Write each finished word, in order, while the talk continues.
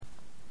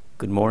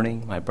Good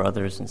morning, my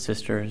brothers and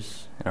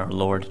sisters in our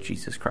Lord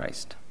Jesus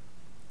Christ.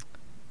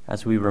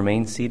 As we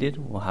remain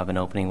seated, we'll have an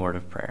opening word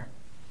of prayer.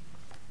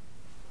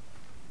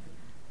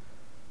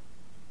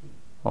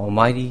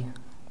 Almighty,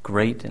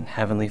 great and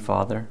heavenly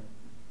Father,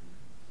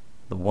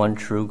 the one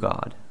true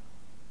God,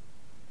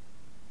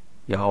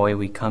 Yahweh,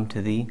 we come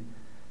to Thee,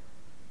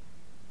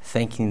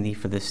 thanking Thee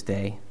for this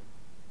day.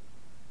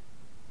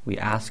 We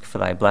ask for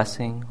Thy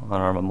blessing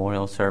on our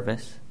memorial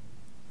service.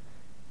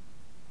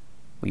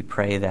 We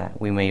pray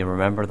that we may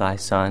remember Thy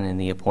Son in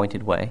the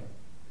appointed way,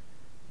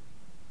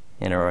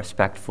 in a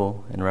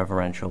respectful and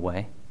reverential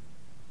way,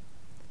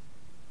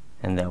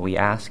 and that we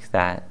ask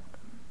that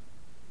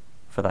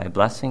for Thy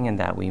blessing and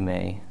that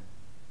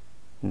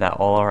that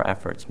all our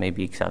efforts may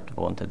be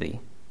acceptable unto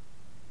Thee.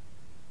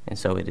 And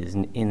so it is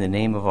in the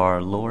name of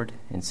our Lord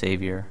and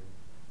Savior,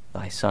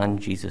 Thy Son,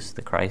 Jesus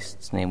the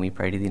Christ's name we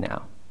pray to Thee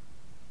now.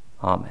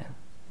 Amen.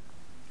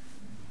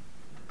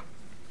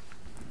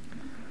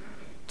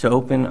 To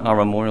open our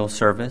memorial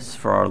service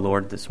for our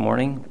Lord this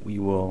morning, we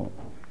will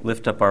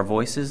lift up our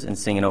voices and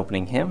sing an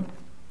opening hymn,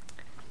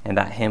 and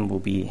that hymn will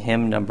be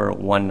hymn number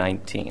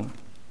 119.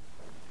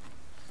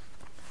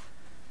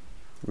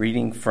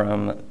 Reading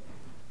from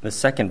the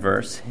second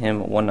verse, hymn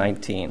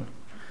 119.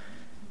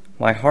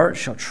 My heart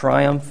shall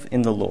triumph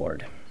in the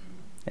Lord,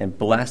 and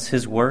bless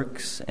His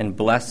works and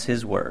bless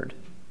His word.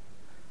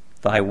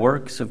 Thy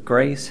works of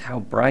grace, how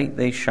bright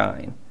they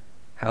shine,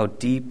 how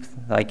deep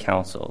Thy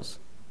counsels,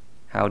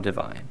 how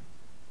divine.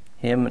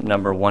 Hymn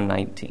number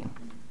 119.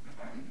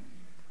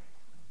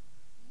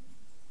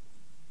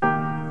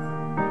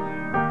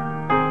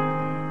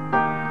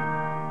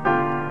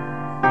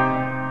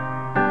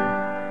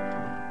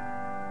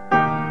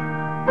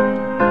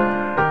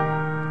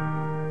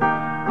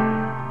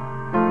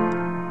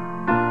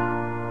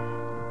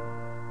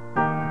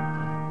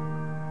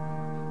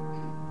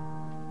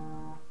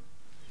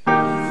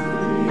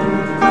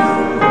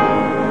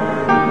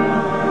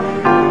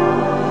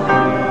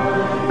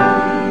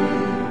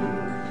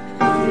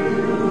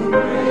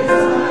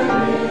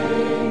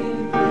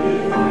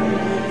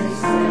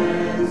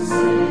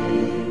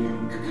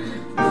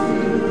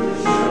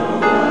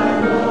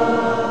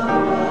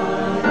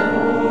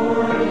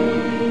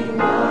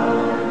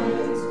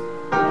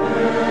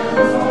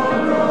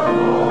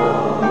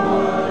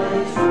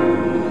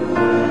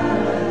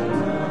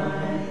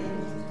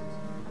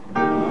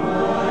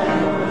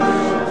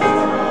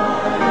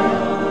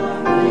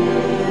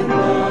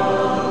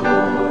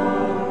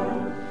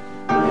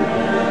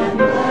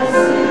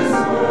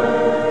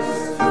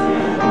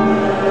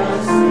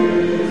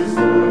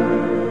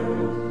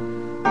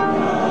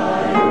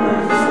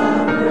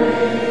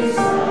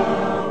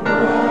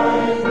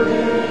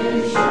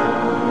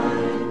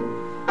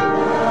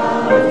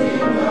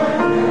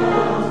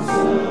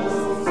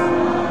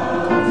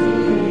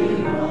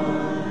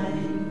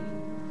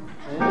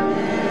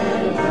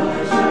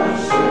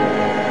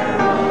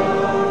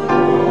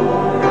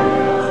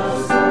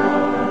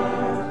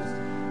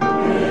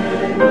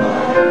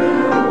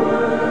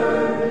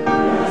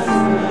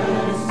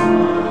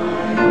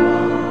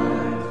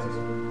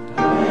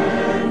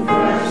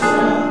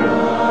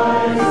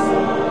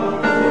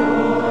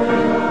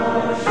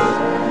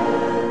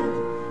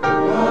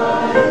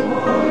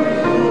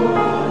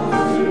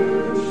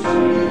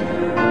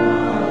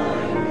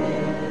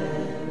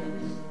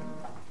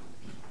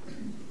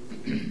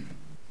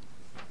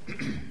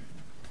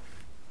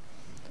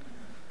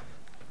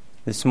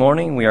 This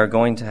morning we are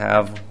going to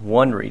have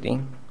one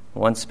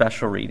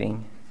special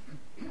reading,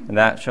 and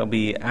that shall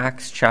be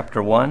Acts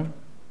chapter 1,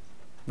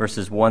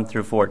 verses 1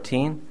 through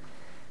 14,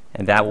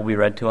 and that will be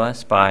read to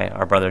us by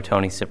our brother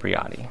Tony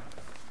Cipriati.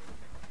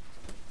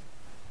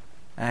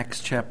 Acts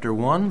chapter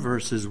 1,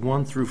 verses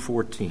 1 through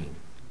 14.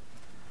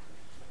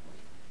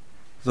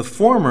 The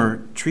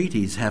former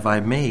treatise have I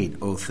made,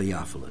 O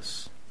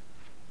Theophilus,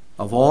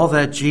 of all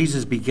that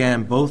Jesus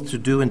began both to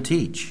do and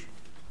teach,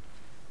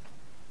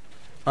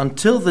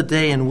 until the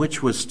day in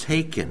which was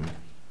taken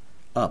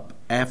up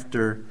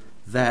after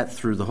that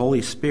through the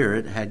Holy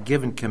Spirit had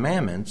given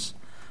commandments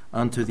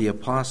unto the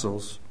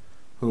apostles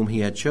whom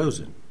he had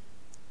chosen,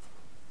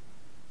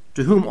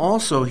 to whom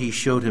also he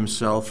showed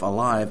himself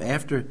alive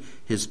after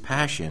his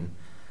passion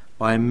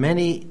by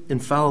many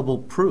infallible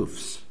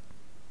proofs,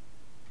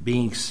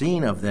 being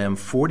seen of them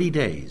 40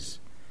 days,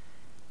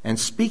 and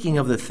speaking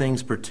of the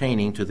things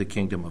pertaining to the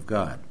kingdom of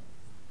God.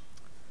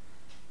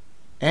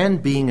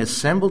 And being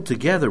assembled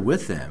together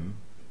with them,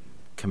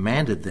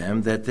 commanded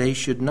them that they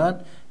should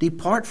not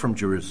depart from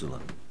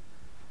Jerusalem,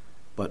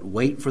 but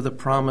wait for the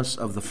promise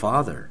of the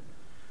Father,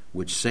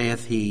 which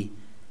saith he,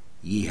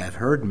 Ye have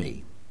heard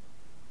me.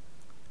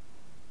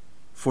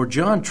 For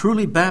John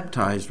truly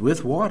baptized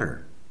with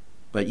water,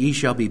 but ye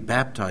shall be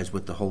baptized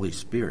with the Holy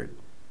Spirit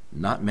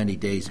not many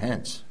days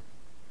hence.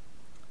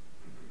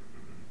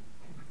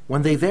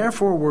 When they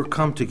therefore were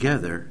come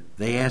together,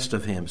 they asked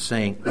of him,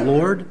 saying,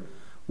 Lord,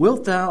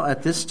 wilt thou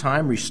at this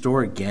time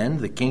restore again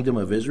the kingdom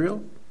of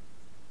Israel?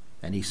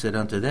 And he said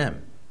unto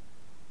them,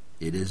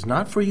 It is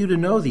not for you to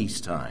know these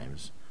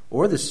times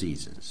or the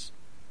seasons,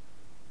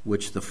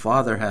 which the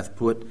Father hath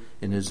put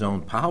in his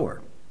own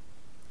power.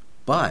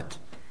 But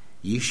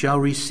ye shall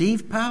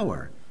receive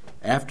power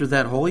after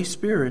that Holy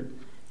Spirit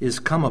is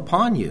come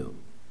upon you,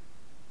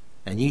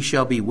 and ye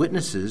shall be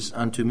witnesses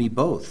unto me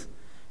both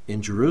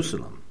in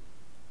Jerusalem,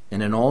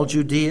 and in all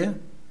Judea,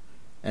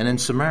 and in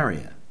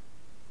Samaria,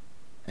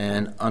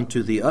 and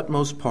unto the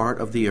utmost part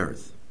of the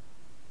earth.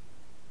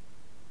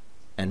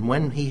 And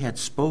when he had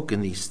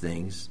spoken these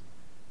things,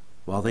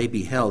 while they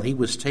beheld, he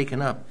was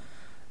taken up,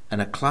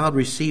 and a cloud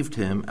received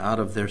him out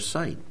of their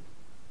sight.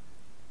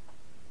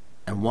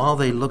 And while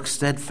they looked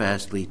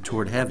steadfastly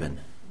toward heaven,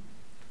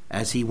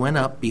 as he went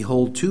up,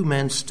 behold, two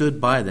men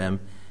stood by them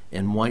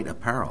in white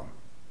apparel,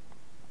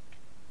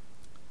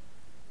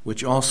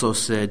 which also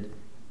said,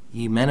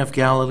 Ye men of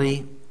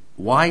Galilee,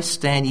 why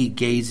stand ye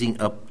gazing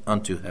up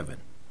unto heaven?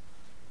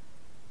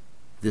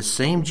 This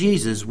same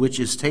Jesus, which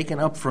is taken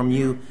up from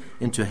you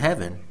into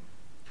heaven,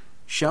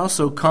 shall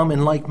so come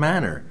in like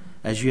manner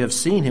as you have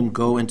seen him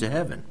go into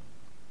heaven.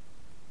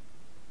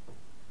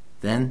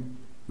 Then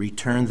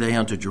returned they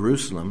unto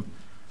Jerusalem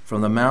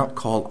from the mount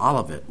called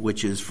Olivet,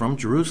 which is from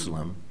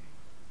Jerusalem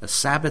a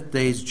Sabbath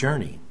day's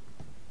journey.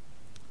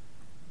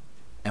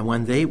 And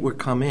when they were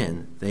come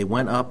in, they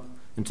went up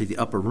into the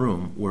upper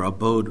room, where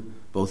abode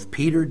both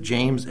Peter,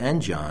 James, and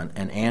John,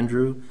 and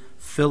Andrew,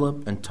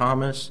 Philip, and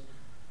Thomas,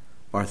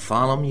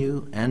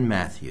 Bartholomew, and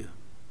Matthew,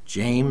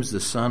 James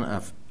the son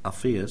of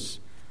Alphaeus,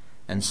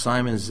 and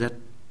Simon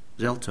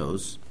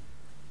Zelotes,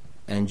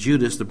 and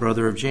Judas the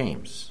brother of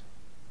James.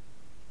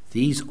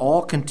 These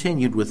all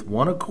continued with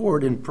one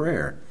accord in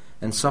prayer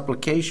and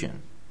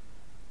supplication,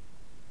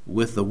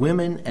 with the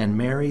women and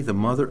Mary the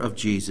mother of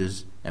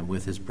Jesus, and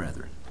with his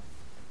brethren.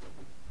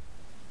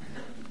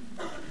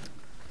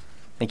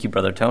 Thank you,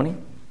 Brother Tony.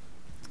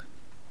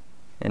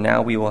 And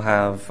now we will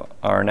have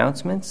our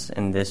announcements,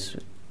 and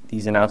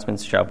these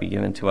announcements shall be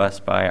given to us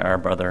by our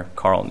brother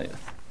Carl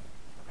Newth.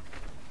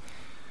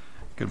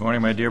 Good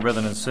morning, my dear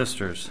brothers and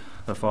sisters.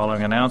 The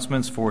following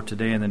announcements for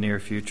today and the near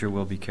future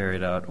will be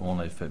carried out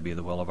only if it be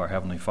the will of our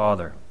Heavenly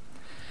Father.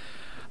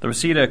 The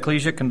Reseda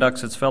Ecclesia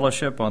conducts its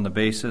fellowship on the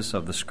basis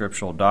of the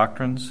scriptural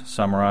doctrines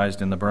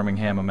summarized in the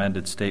Birmingham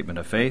Amended Statement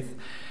of Faith,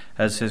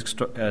 as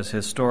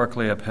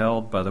historically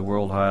upheld by the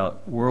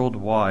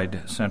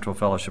worldwide Central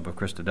Fellowship of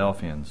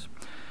Christadelphians.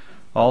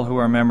 All who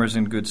are members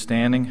in good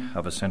standing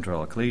of a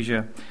central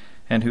ecclesia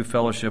and who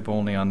fellowship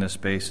only on this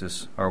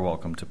basis are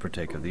welcome to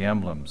partake of the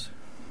emblems.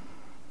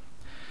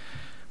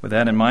 With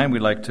that in mind, we'd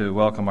like to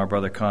welcome our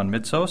brother Con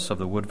Mitsos of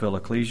the Woodville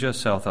Ecclesia,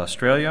 South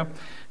Australia.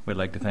 We'd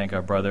like to thank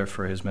our brother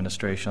for his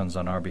ministrations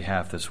on our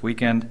behalf this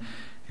weekend,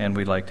 and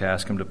we'd like to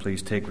ask him to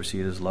please take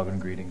Reseda's love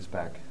and greetings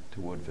back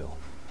to Woodville.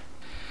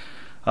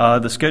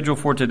 The schedule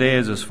for today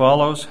is as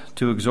follows.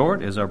 To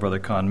exhort is our brother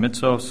Con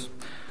Mitsos.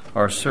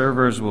 Our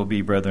servers will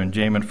be Brethren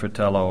Jamin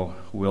Fratello,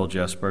 Will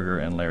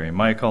Jesberger, and Larry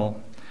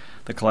Michael.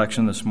 The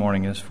collection this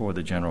morning is for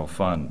the general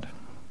fund.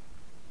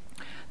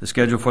 The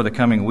schedule for the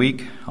coming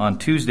week: on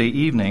Tuesday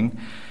evening,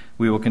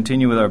 we will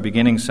continue with our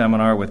beginning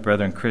seminar with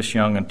Brethren Chris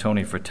Young and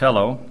Tony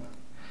Fratello.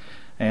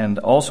 And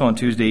also on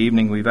Tuesday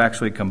evening, we've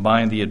actually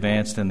combined the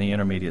advanced and the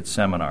intermediate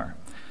seminar.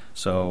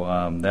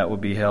 So that will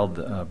be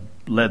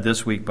led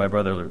this week by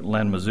Brother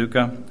Len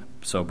Mazuka.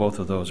 So both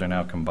of those are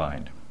now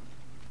combined.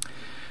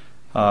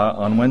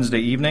 On Wednesday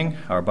evening,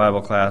 our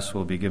Bible class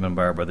will be given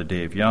by our Brother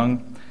Dave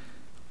Young.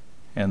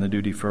 And the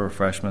duty for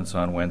refreshments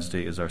on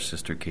Wednesday is our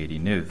Sister Katie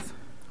Newth.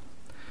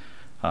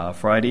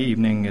 Friday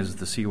evening is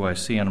the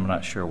CYC, and I'm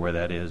not sure where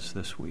that is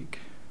this week.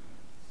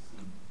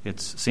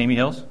 It's Simi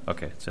Hills?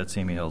 Okay, it's at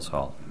Simi Hills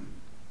Hall.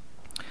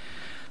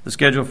 The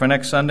schedule for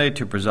next Sunday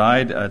to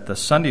preside at the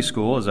Sunday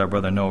school is our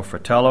Brother Noah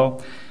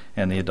Fratello,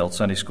 and the adult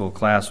Sunday school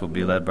class will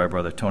be led by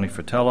Brother Tony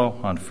Fratello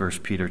on 1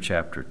 Peter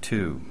chapter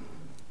 2.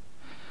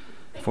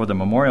 For the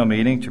memorial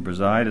meeting to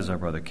preside is our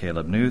Brother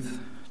Caleb Newth.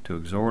 To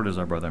exhort is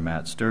our Brother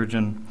Matt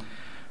Sturgeon.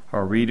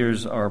 Our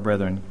readers are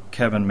Brethren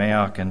Kevin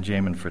Mayock and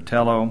Jamin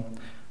Fratello.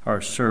 Our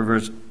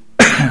servers,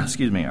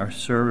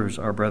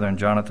 are Brethren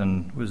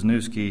Jonathan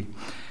Wisniewski,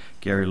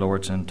 Gary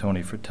Lortz,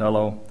 Tony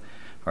Fratello.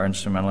 Our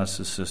instrumentalist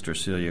is Sister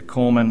Celia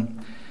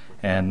Coleman.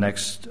 And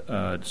next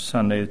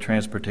Sunday, the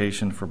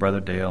transportation for Brother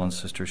Dale and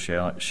Sister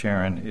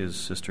Sharon is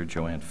Sister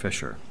Joanne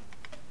Fisher.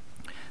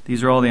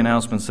 These are all the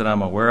announcements that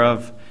I'm aware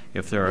of.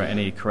 If there are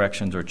any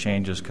corrections or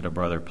changes, could a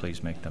brother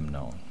please make them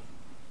known?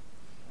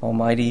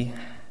 Almighty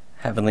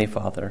Heavenly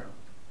Father,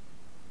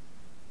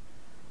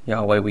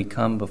 Yahweh, we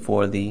come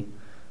before Thee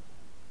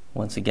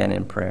once again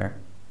in prayer.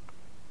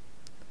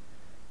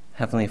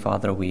 Heavenly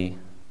Father, we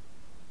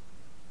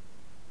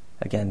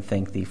again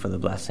thank Thee for the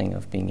blessing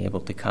of being able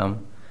to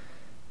come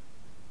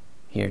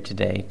here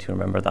today to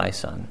remember Thy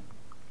Son.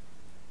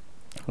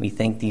 We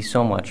thank Thee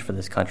so much for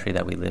this country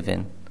that we live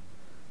in,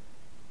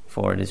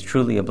 for it is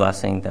truly a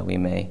blessing that we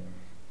may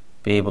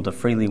be able to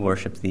freely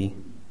worship Thee,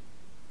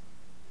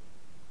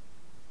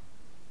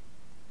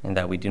 and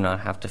that we do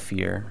not have to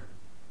fear.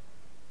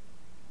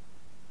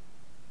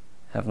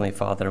 Heavenly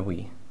Father,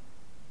 we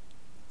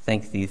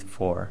thank Thee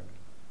for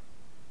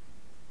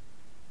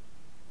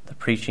the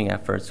preaching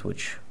efforts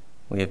which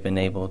we have been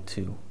able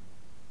to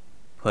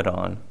put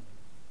on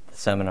the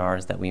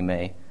seminars that we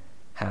may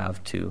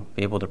have to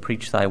be able to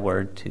preach thy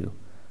word to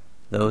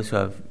those who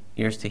have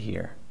ears to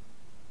hear.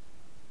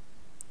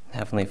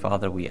 Heavenly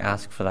Father, we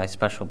ask for thy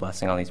special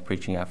blessing on these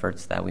preaching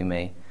efforts, that we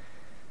may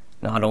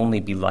not only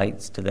be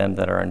lights to them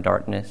that are in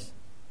darkness,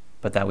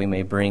 but that we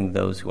may bring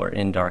those who are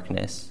in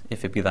darkness,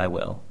 if it be thy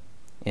will,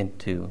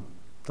 into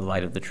the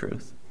light of the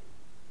truth.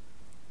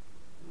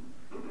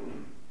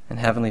 And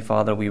Heavenly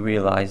Father, we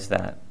realize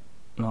that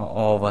not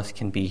all of us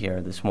can be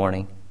here this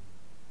morning.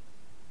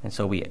 And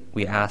so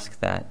we ask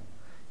that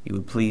you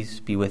would please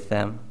be with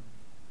them,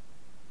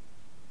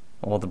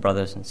 all the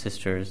brothers and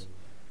sisters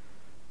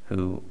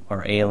who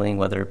are ailing,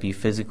 whether it be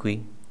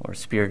physically or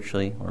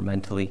spiritually or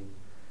mentally.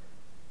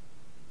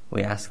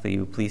 We ask that you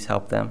would please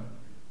help them.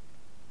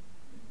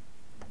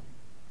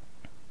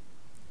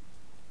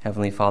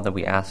 Heavenly Father,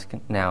 we ask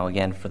now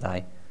again for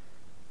thy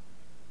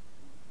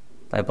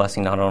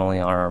blessing not only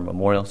on our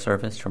memorial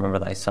service to remember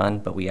thy son,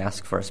 but we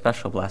ask for a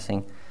special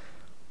blessing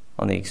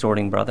on the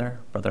exhorting brother,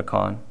 Brother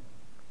Con.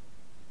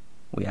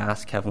 We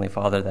ask, Heavenly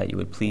Father, that you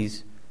would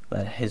please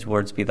let his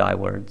words be thy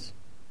words,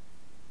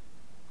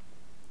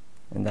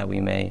 and that we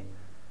may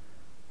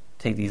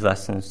take these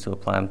lessons to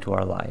apply them to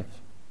our lives.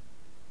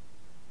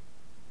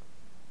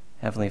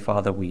 Heavenly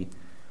Father, we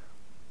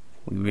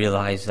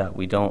realize that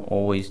we don't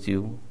always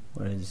do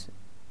what is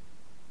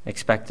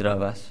expected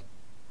of us,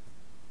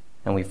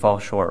 and we fall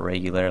short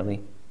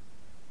regularly.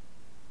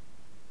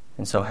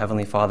 And so,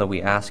 Heavenly Father,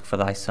 we ask for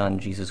thy Son,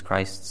 Jesus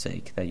Christ's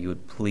sake, that you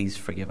would please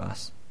forgive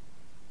us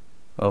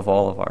of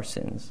all of our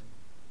sins,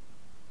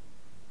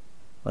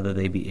 whether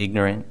they be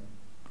ignorant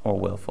or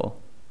willful.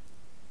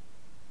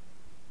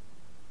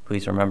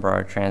 Please remember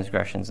our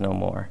transgressions no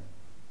more,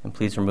 and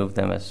please remove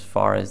them as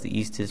far as the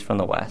east is from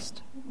the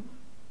west,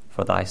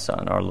 for thy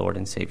Son, our Lord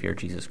and Savior,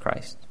 Jesus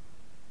Christ.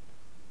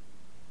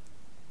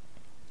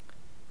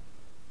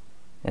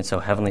 And so,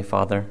 Heavenly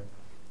Father,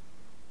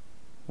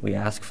 we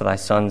ask for thy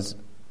Son's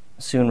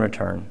soon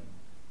return,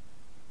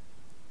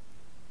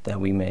 that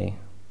we may,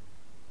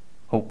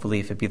 hopefully,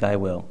 if it be thy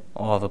will,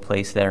 all have a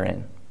place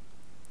therein.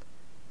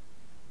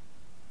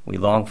 We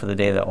long for the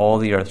day that all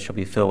the earth shall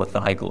be filled with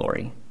thy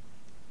glory.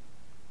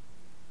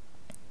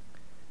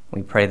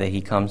 We pray that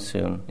he comes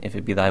soon, if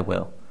it be thy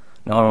will,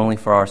 not only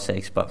for our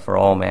sakes, but for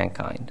all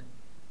mankind.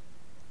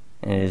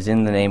 And it is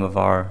in the name of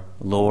our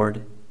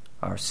Lord,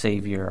 our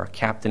Savior, our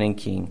Captain and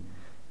King,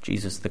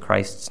 Jesus the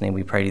Christ's name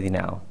we pray to thee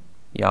now,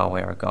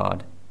 Yahweh our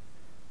God.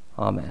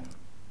 Amen.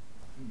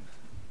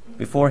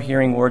 Before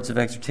hearing words of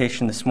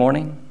exhortation this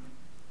morning,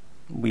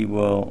 we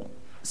will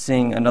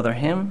sing another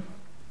hymn,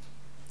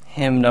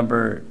 hymn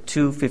number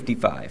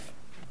 255,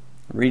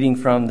 reading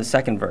from the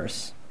second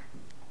verse.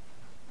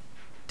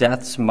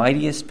 Death's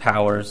mightiest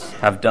powers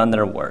have done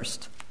their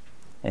worst,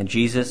 and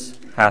Jesus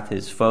hath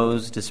his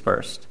foes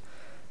dispersed.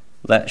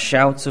 Let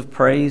shouts of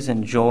praise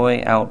and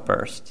joy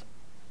outburst.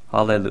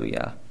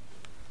 Hallelujah.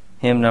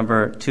 Hymn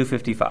number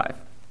 255.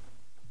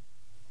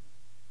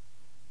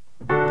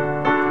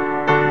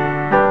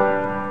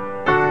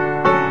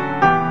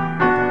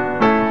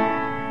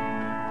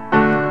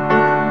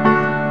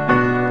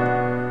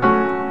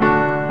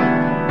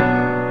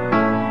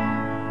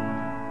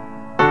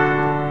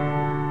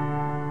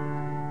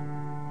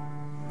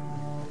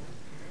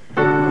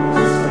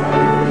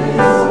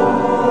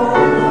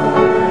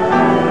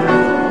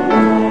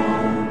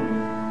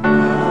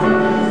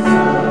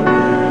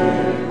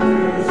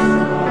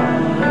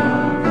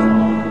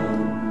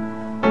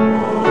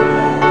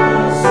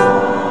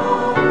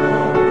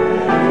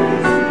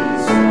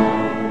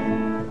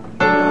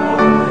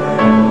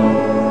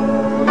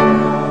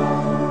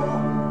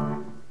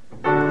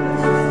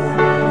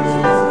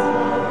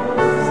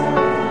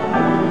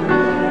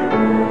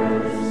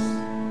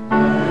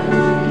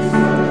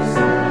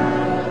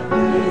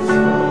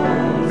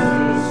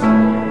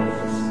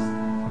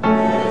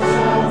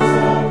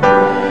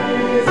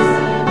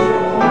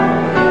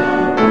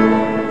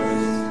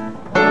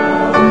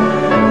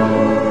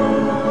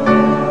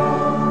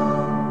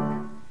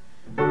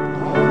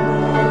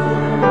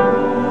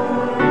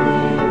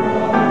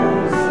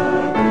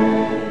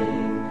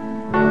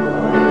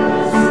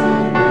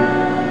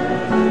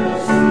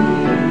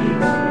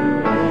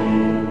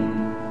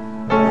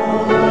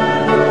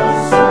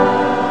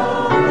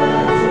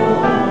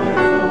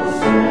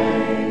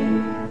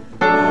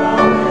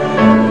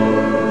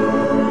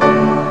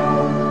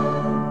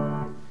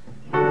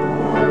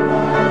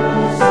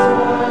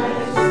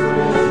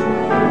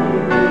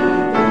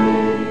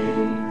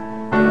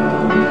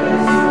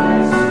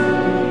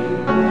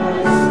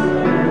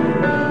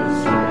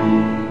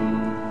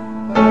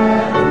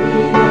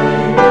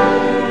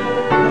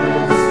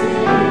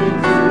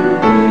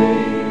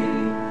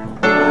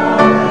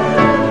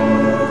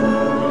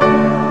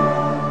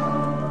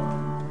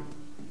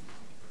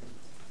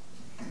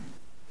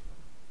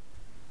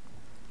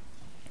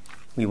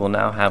 We will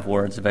now have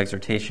words of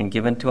exhortation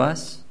given to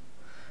us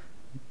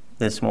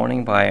this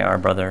morning by our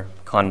brother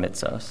Con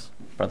Mitzos.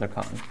 Brother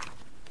Con.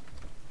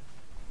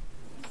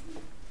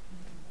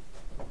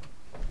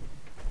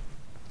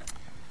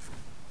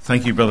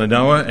 Thank you, Brother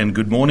Noah, and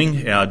good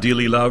morning, our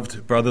dearly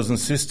loved brothers and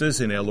sisters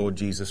in our Lord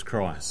Jesus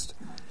Christ.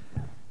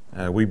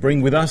 We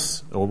bring with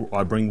us, or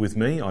I bring with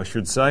me, I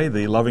should say,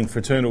 the loving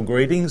fraternal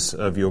greetings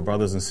of your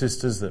brothers and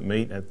sisters that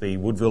meet at the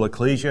Woodville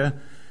Ecclesia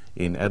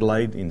in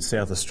Adelaide in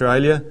South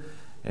Australia,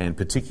 and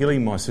particularly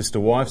my sister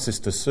wife,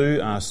 Sister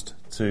Sue, asked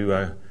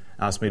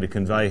me to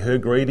convey her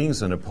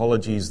greetings and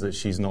apologies that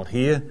she's not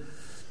here.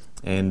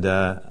 And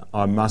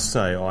I must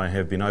say I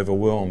have been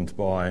overwhelmed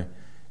by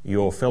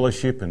your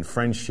fellowship and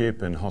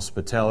friendship and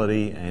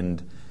hospitality,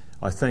 and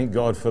I thank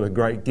God for the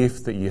great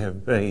gift that you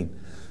have been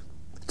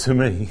to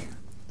me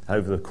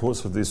over the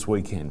course of this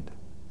weekend.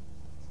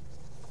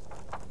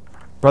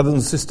 Brothers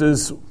and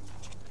sisters,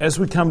 as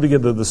we come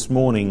together this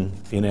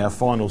morning in our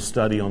final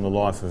study on the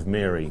life of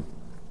Mary,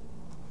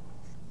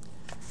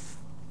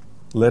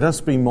 let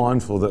us be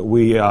mindful that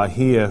we are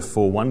here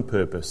for one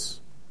purpose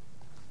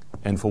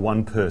and for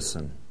one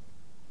person.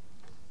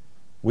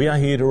 We are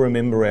here to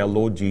remember our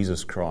Lord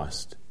Jesus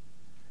Christ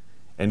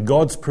and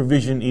God's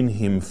provision in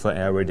him for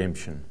our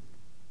redemption.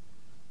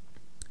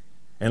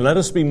 And let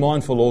us be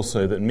mindful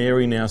also that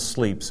Mary now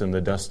sleeps in the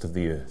dust of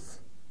the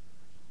earth.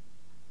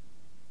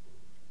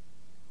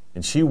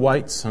 And she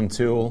waits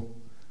until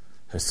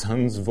her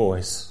son's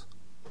voice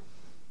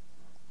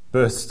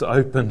bursts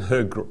open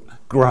her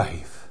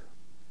grave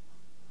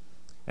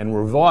and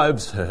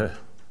revives her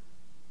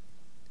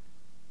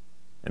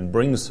and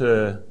brings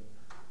her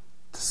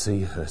to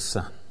see her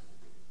son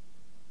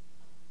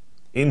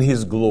in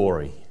his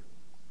glory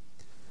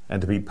and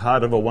to be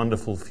part of a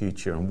wonderful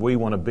future, and we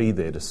want to be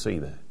there to see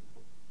that.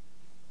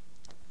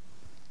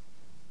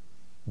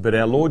 But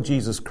our Lord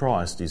Jesus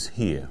Christ is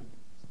here.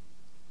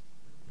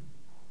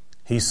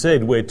 He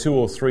said, where 2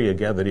 or 3 are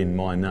gathered in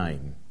my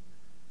name,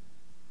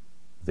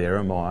 there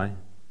am I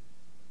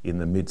in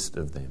the midst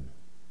of them.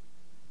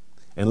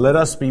 And let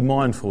us be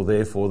mindful,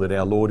 therefore, that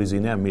our Lord is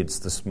in our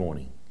midst this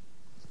morning.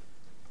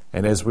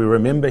 And as we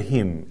remember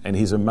him and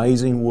his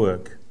amazing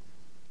work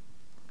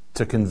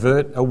to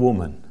convert a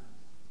woman,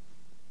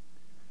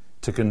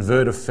 to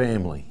convert a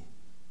family,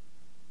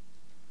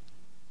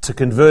 to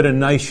convert a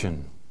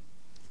nation,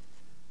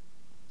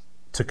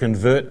 to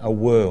convert a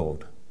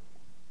world,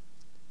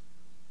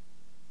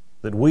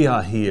 that we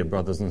are here,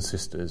 brothers and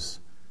sisters,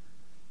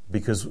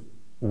 because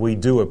we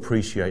do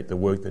appreciate the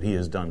work that he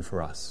has done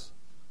for us.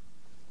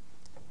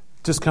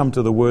 Just come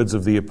to the words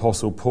of the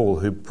Apostle Paul,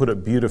 who put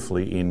it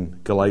beautifully in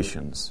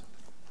Galatians.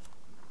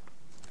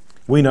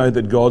 We know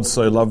that God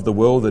so loved the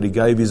world that he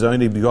gave his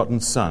only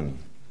begotten Son,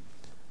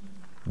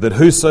 that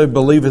whoso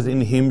believeth in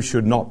him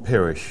should not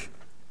perish,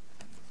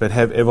 but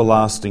have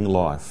everlasting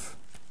life.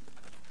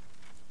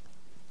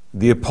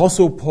 The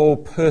Apostle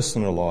Paul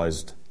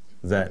personalised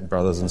that,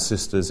 brothers and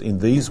sisters, in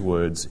these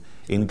words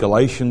in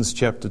Galatians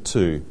chapter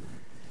 2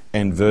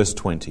 and verse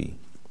 20,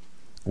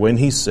 when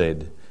he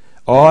said,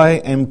 I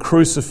am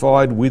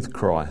crucified with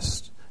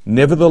Christ,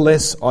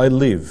 nevertheless I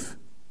live,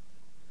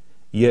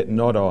 yet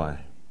not I,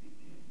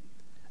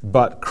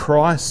 but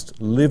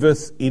Christ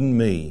liveth in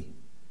me.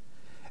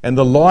 And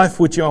the life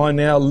which I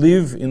now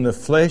live in the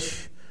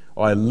flesh,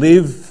 I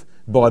live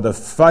by the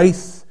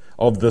faith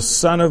of the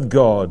Son of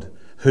God,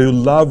 who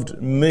loved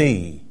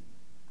me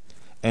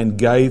and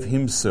gave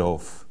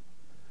himself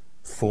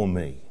for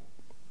me.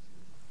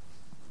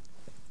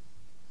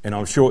 And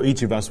I'm sure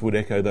each of us would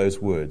echo those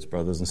words,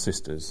 brothers and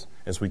sisters,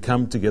 as we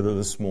come together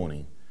this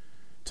morning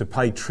to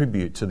pay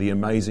tribute to the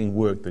amazing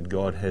work that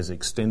God has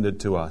extended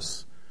to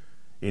us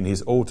in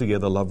his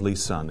altogether lovely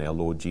Son, our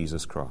Lord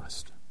Jesus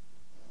Christ.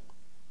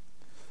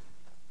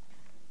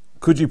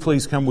 Could you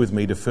please come with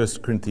me to 1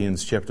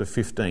 Corinthians chapter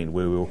 15,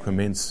 where we will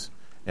commence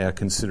our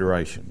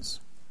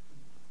considerations.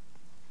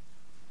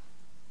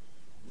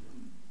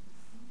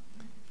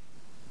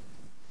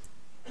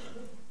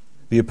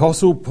 The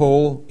Apostle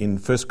Paul in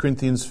 1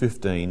 Corinthians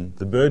 15,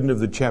 the burden of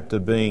the chapter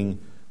being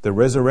the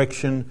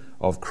resurrection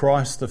of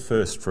Christ the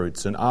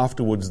firstfruits, and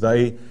afterwards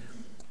they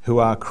who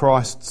are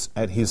Christ's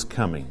at his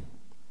coming,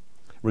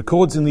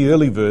 records in the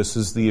early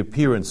verses the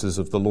appearances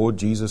of the Lord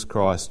Jesus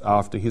Christ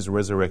after his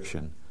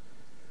resurrection.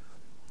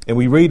 And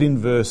we read in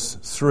verse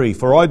 3,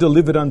 For I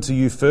delivered unto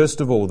you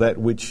first of all that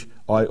which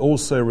I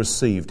also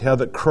received, how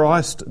that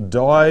Christ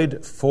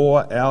died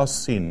for our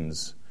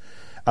sins,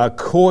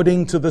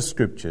 according to the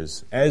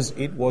Scriptures, as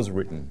it was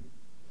written,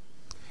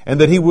 and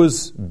that he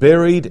was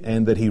buried,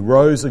 and that he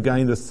rose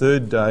again the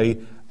third day,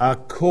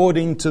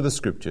 according to the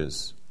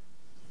Scriptures,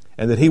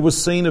 and that he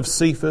was seen of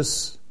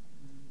Cephas,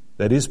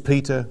 that is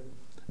Peter,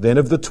 then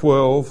of the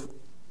 12.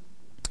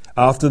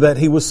 After that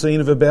he was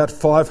seen of about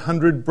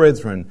 500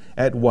 brethren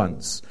at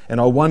once. And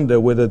I wonder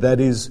whether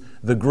that is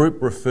the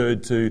group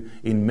referred to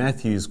in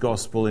Matthew's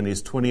Gospel in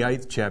his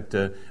 28th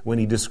chapter, when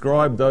he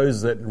described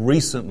those that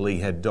recently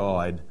had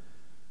died,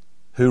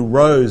 who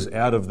rose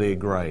out of their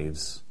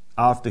graves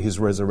after his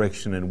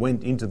resurrection and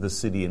went into the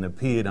city and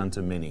appeared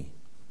unto many.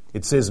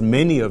 It says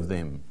many of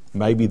them,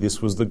 maybe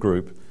this was the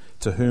group,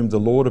 to whom the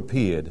Lord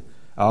appeared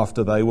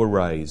after they were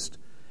raised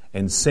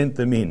and sent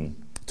them in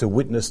to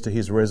witness to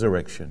his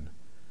resurrection.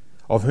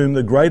 of whom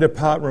the greater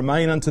part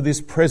remain unto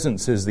this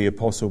present, says the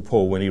Apostle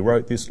Paul when he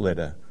wrote this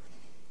letter,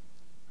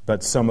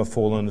 but some have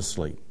fallen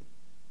asleep.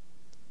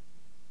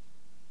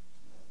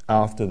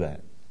 After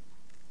that,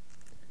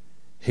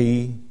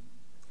 he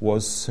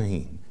was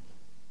seen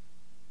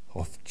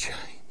of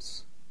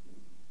James,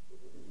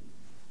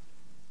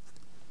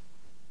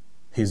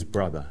 his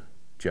brother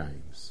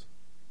James.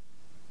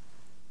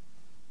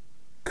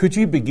 Could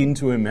you begin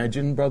to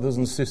imagine, brothers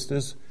and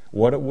sisters,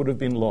 what it would have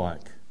been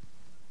like?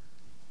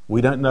 We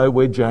don't know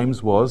where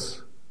James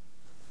was,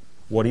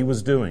 what he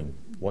was doing,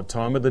 what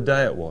time of the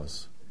day it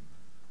was.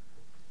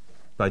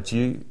 But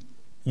you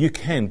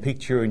can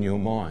picture in your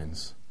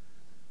minds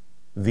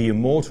the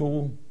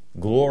immortal,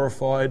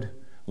 glorified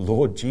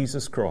Lord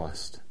Jesus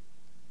Christ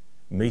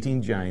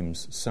meeting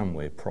James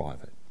somewhere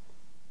private.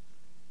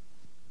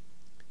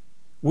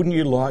 Wouldn't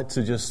you like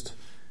to just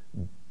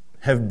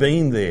have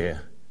been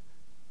there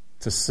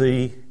to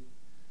see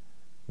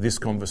this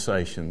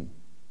conversation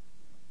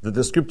that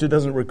the scripture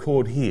doesn't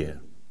record here?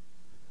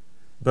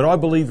 But I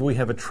believe we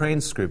have a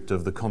transcript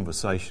of the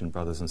conversation,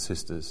 brothers and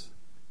sisters.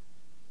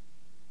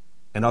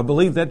 And I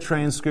believe that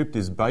transcript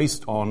is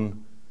based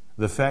on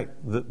the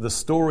fact that the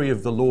story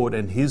of the Lord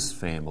and his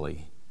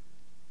family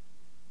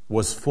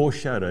was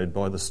foreshadowed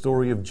by the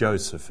story of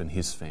Joseph and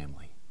his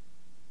family.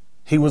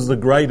 He was the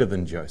greater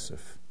than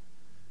Joseph.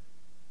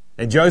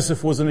 And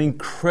Joseph was an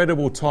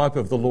incredible type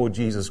of the Lord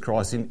Jesus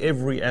Christ in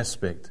every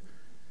aspect.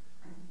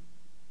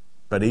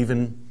 But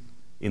even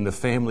in the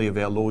family of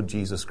our Lord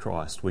Jesus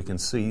Christ, we can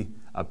see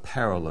a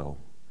parallel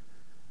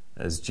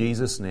as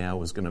Jesus now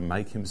was going to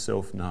make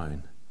himself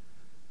known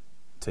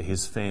to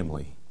his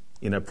family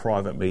in a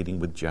private meeting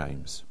with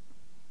James.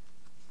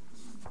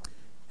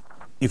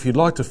 If you'd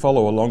like to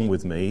follow along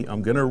with me,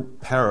 I'm going to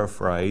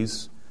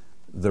paraphrase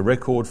the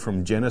record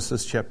from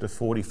Genesis chapter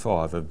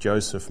 45 of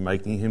Joseph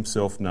making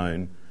himself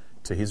known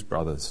to his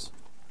brothers.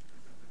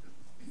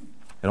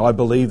 And I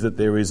believe that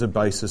there is a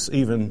basis,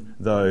 even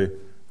though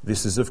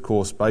this is of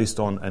course based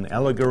on an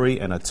allegory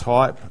and a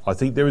type, I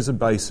think there is a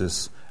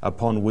basis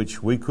upon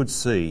which we could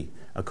see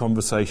a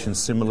conversation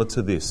similar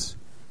to this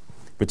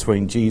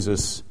between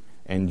Jesus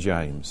and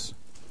James.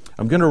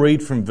 I'm going to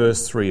read from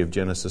verse 3 of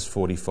Genesis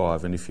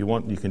 45, and if you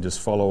want, you can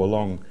just follow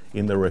along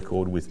in the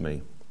record with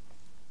me.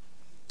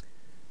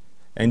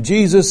 And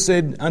Jesus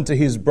said unto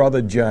his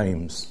brother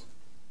James,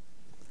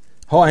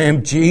 I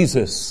am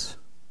Jesus.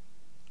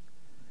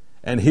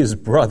 And his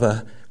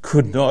brother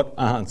could not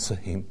answer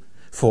him,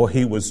 for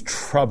he was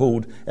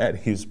troubled at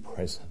his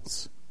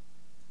presence.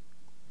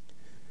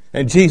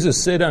 And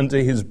Jesus said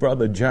unto his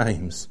brother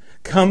James,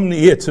 Come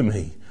near to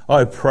me,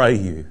 I pray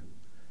you.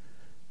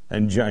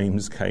 And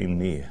James came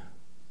near.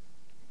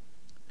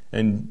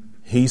 And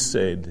he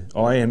said,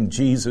 I am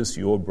Jesus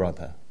your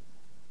brother,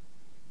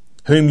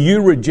 whom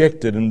you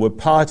rejected and were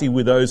party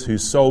with those who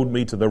sold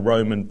me to the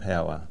Roman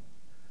power.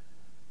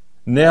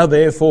 Now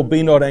therefore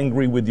be not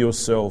angry with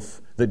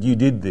yourself that you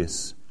did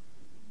this,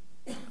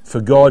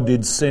 for God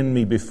did send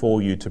me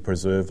before you to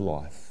preserve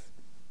life.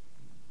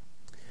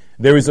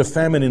 There is a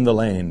famine in the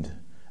land,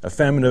 a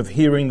famine of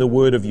hearing the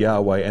word of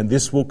Yahweh, and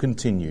this will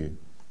continue.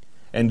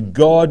 And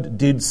God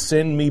did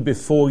send me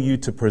before you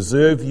to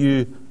preserve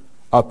you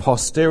a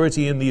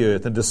posterity in the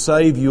earth and to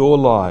save your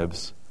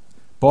lives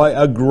by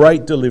a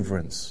great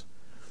deliverance.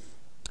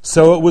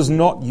 So it was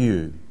not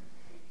you,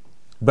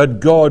 but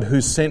God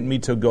who sent me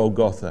to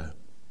Golgotha.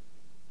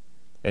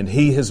 And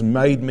he has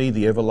made me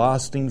the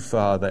everlasting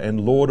Father and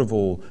Lord of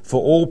all,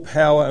 for all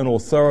power and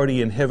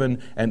authority in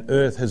heaven and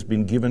earth has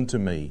been given to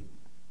me.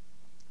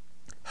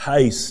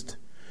 Haste,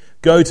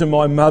 go to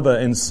my mother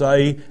and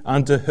say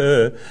unto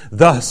her,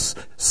 Thus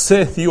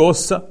saith your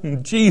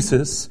son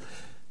Jesus,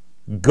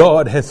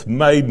 God hath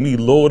made me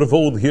Lord of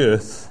all the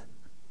earth.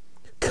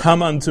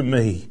 Come unto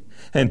me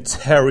and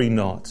tarry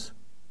not.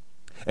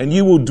 And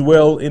you will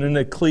dwell in an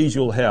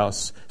ecclesial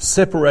house,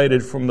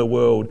 separated from the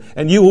world,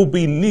 and you will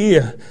be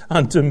near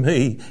unto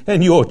me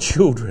and your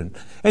children,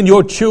 and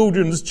your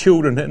children's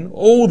children, and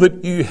all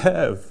that you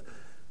have.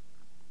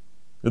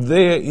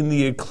 There in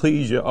the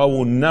ecclesia I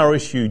will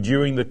nourish you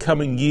during the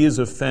coming years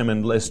of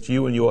famine, lest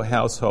you and your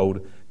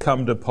household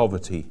come to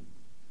poverty.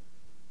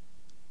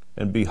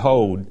 And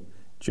behold,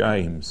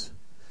 James,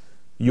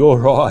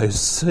 your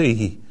eyes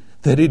see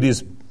that it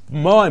is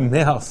my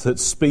mouth that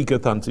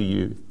speaketh unto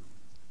you.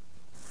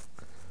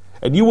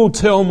 And you will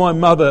tell my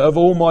mother of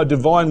all my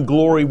divine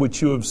glory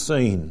which you have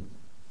seen.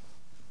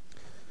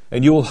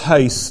 And you will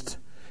haste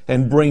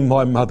and bring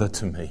my mother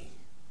to me.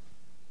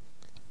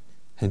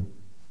 And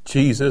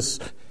Jesus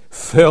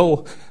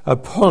fell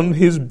upon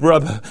his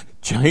brother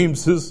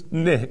James's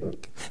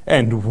neck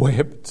and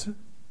wept.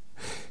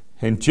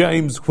 And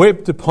James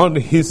wept upon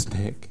his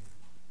neck.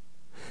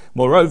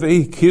 Moreover,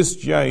 he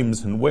kissed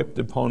James and wept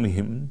upon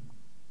him.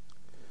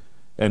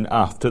 And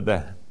after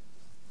that,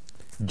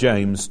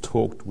 James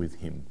talked with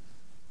him.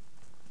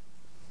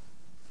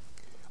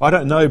 I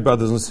don't know,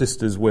 brothers and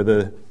sisters,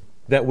 whether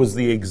that was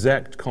the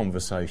exact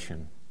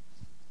conversation,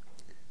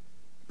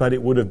 but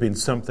it would have been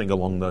something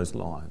along those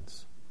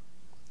lines.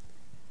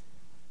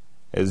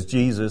 as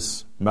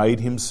Jesus made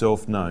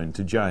himself known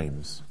to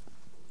James.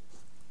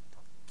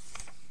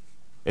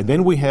 And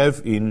then we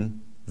have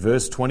in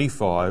verse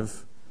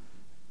 25,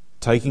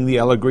 taking the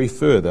allegory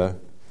further,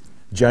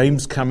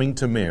 James coming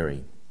to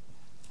Mary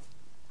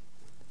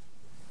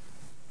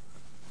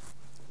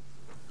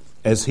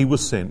as he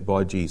was sent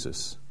by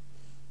Jesus.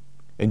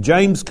 And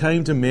James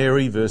came to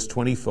Mary, verse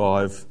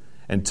 25,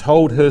 and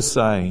told her,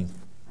 saying,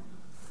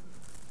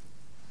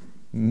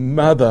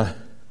 Mother,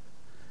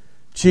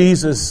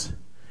 Jesus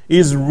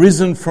is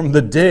risen from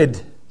the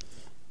dead,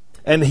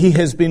 and he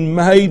has been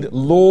made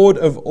Lord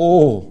of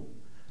all.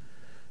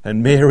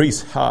 And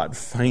Mary's heart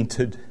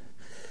fainted,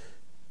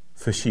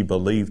 for she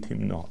believed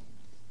him not.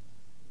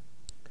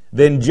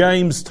 Then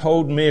James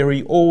told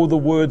Mary all the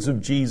words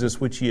of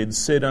Jesus which he had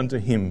said unto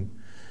him,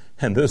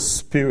 and the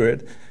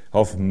spirit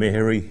of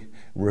Mary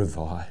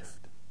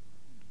revived.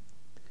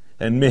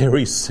 And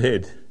Mary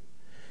said,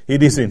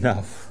 It is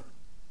enough.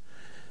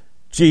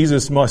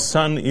 Jesus, my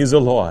son, is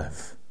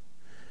alive,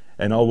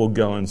 and I will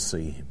go and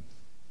see him.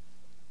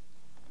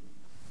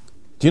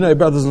 Do you know,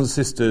 brothers and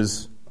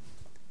sisters,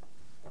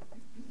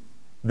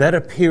 that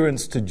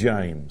appearance to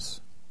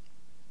James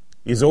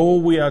is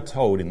all we are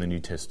told in the New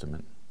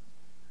Testament.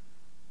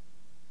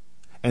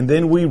 And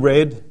then we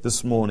read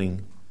this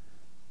morning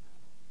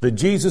that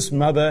Jesus'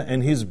 mother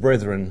and his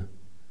brethren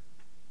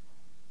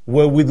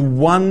were with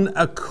one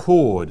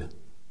accord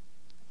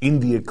in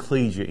the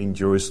ecclesia in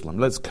Jerusalem.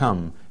 Let's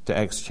come to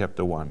Acts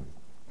chapter 1.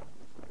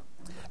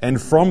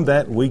 And from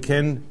that we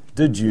can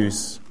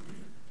deduce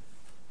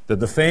that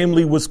the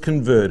family was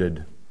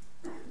converted,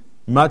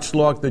 much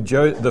like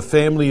the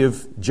family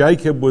of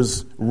Jacob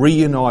was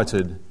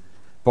reunited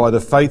by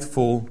the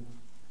faithful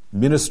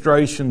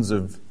ministrations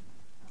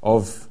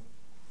of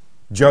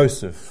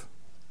Joseph,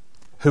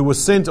 who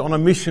was sent on a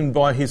mission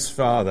by his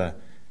father.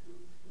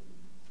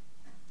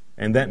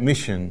 And that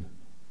mission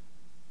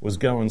was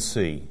go and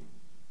see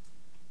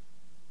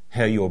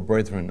how your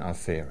brethren are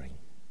faring.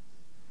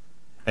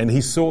 And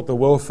he sought the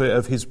welfare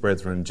of his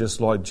brethren,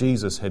 just like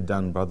Jesus had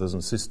done, brothers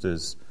and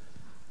sisters.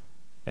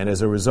 And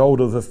as a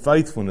result of the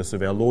faithfulness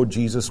of our Lord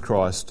Jesus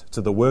Christ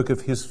to the work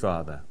of his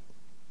Father,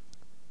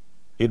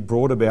 it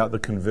brought about the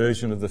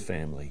conversion of the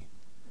family,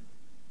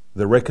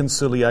 the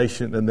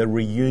reconciliation and the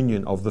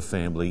reunion of the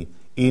family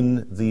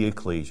in the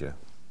ecclesia.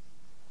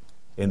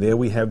 And there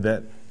we have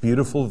that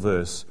beautiful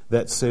verse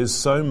that says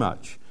so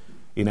much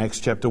in Acts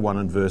chapter 1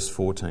 and verse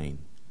 14.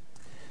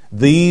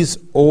 These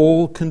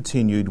all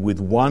continued with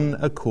one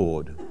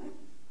accord,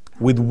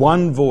 with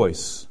one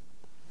voice,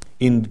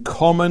 in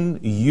common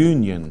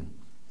union,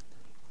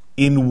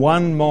 in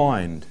one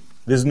mind.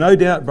 There's no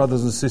doubt,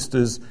 brothers and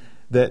sisters,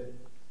 that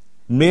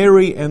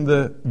Mary and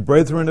the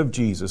brethren of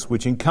Jesus,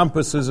 which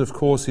encompasses, of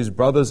course, his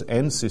brothers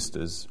and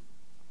sisters,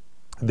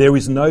 there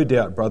is no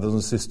doubt, brothers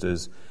and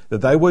sisters, that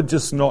they were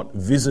just not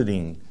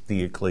visiting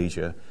the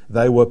ecclesia.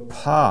 They were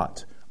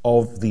part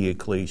of the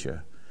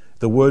ecclesia.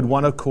 The word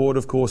one accord,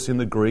 of course, in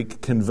the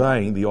Greek,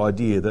 conveying the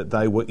idea that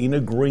they were in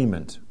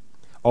agreement,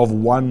 of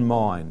one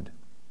mind,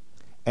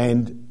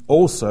 and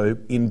also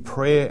in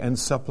prayer and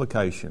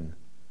supplication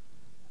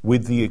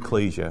with the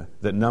ecclesia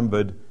that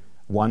numbered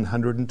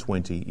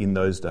 120 in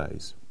those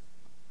days.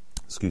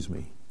 Excuse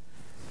me.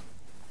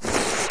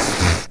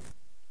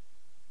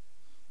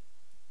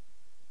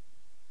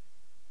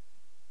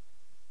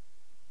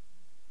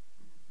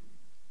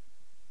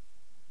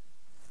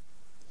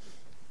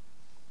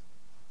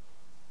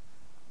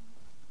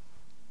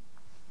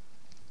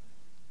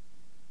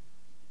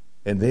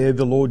 And there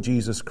the Lord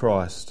Jesus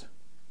Christ,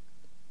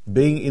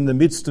 being in the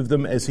midst of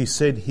them as he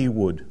said he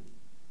would,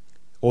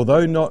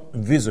 although not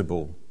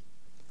visible,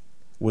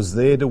 was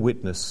there to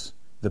witness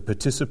the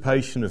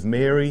participation of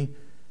Mary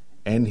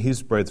and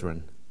his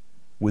brethren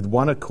with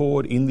one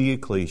accord in the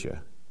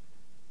ecclesia,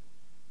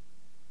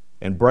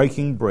 and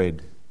breaking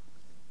bread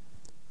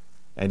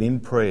and in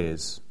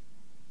prayers.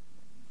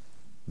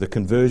 The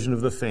conversion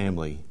of the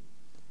family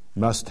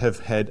must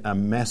have had a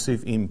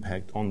massive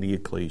impact on the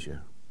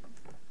ecclesia.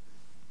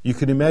 You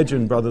can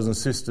imagine, brothers and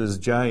sisters,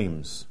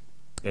 James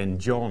and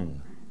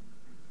John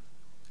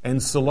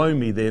and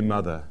Salome, their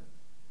mother,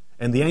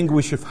 and the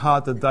anguish of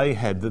heart that they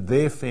had that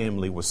their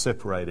family was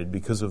separated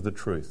because of the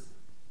truth.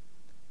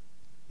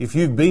 If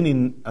you've been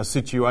in a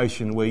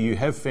situation where you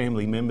have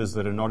family members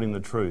that are not in the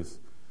truth,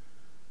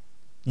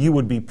 you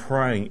would be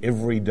praying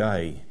every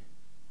day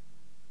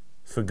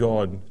for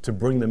God to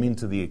bring them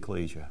into the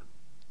ecclesia.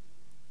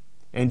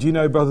 And you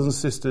know, brothers and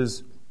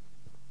sisters,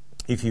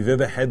 if you've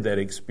ever had that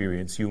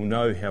experience, you'll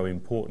know how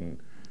important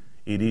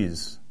it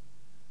is.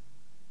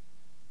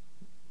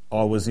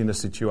 I was in a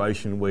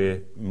situation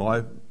where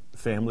my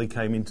family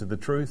came into the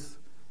truth,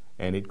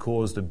 and it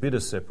caused a bitter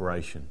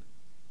separation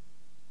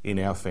in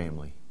our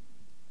family.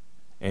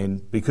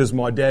 And because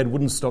my dad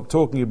wouldn't stop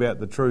talking about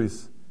the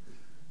truth,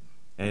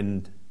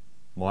 and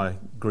my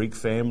Greek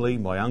family,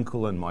 my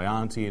uncle and my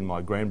auntie and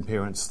my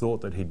grandparents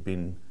thought that he'd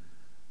been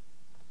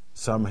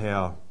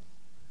somehow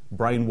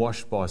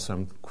brainwashed by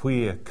some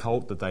queer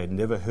cult that they had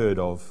never heard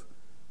of.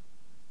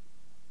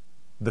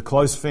 The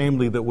close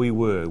family that we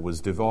were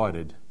was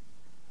divided,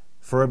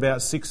 for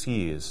about 6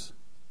 years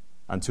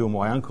until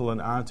my uncle and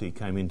auntie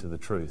came into the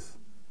truth.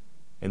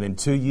 And then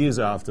 2 years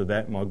after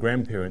that, my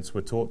grandparents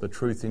were taught the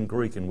truth in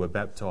Greek and were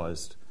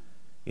baptised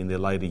in their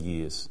later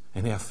years.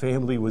 And our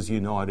family was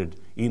united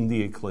in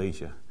the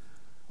ecclesia.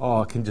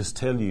 Oh, I can just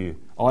tell you,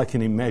 I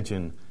can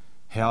imagine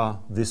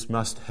how this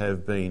must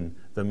have been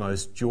the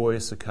most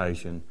joyous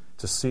occasion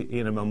to sit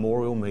in a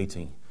memorial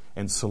meeting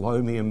and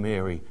Salome and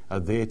Mary are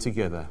there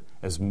together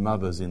as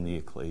mothers in the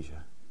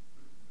ecclesia.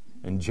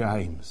 And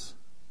James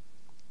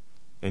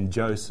and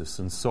Joseph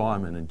and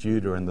Simon and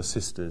Judah and the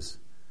sisters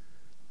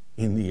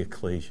in the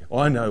ecclesia.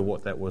 I know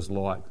what that was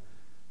like.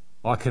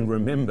 I can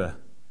remember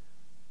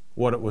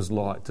what it was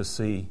like to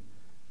see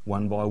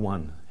one by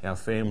one our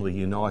family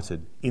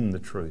united in the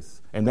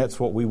truth. And that's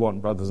what we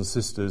want, brothers and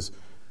sisters,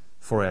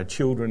 for our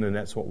children, and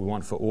that's what we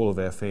want for all of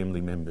our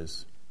family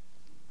members.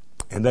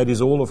 And that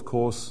is all, of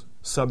course,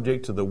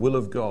 subject to the will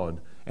of God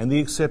and the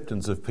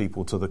acceptance of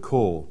people to the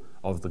call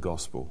of the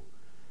gospel.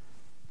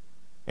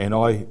 And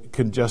I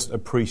can just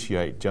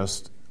appreciate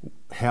just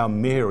how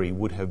Mary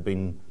would have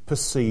been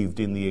perceived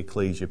in the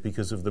ecclesia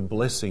because of the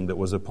blessing that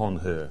was upon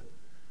her.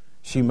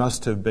 She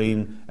must have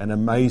been an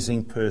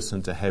amazing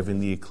person to have in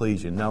the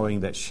ecclesia, knowing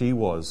that she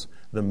was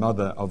the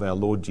mother of our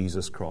Lord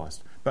Jesus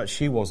Christ. But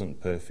she wasn't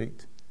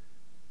perfect.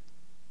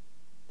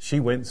 She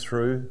went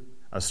through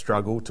a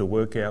struggle to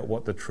work out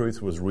what the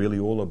truth was really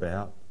all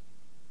about.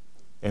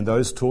 And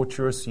those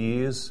torturous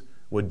years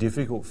were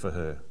difficult for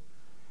her.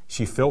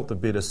 She felt the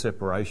bitter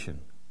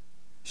separation.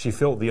 She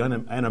felt the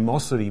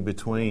animosity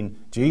between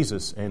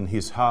Jesus and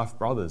his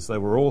half-brothers. They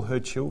were all her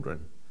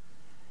children.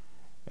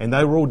 And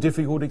they were all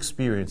difficult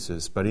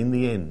experiences, but in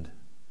the end,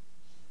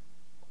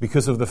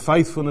 because of the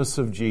faithfulness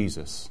of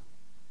Jesus,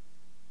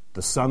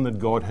 the Son that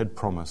God had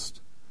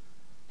promised,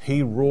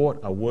 he wrought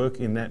a work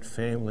in that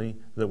family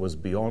that was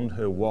beyond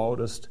her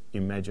wildest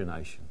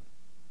imagination.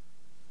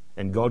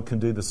 And God can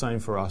do the same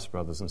for us,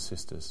 brothers and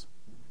sisters.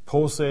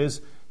 Paul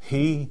says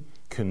he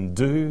can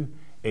do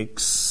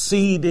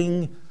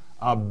exceeding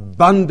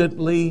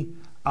abundantly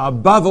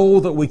above all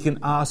that we can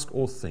ask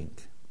or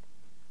think,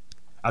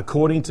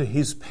 according to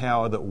his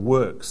power that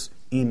works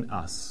in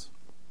us.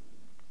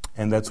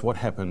 And that's what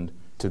happened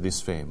to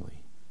this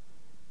family.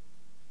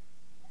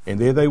 And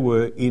there they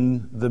were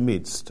in the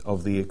midst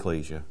of the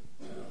ecclesia.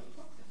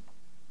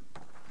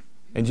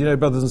 And you know,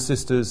 brothers and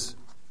sisters,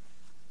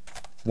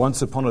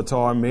 once upon a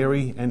time,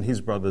 Mary and his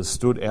brothers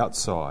stood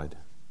outside,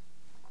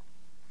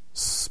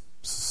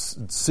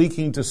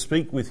 seeking to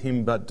speak with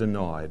him but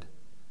denied.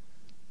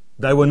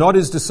 They were not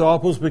his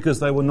disciples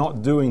because they were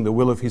not doing the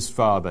will of his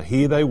Father.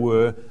 Here they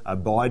were,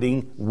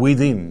 abiding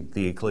within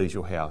the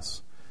ecclesial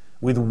house,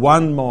 with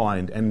one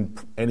mind and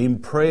in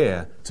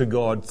prayer to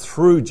God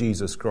through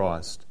Jesus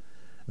Christ.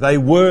 They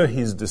were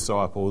his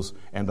disciples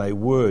and they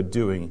were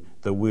doing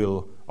the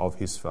will of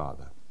his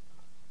Father.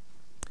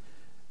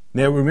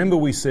 Now remember,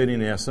 we said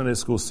in our Sunday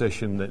school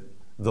session that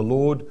the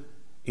Lord,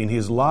 in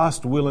his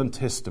last will and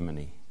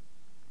testimony,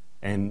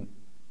 and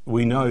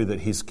we know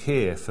that his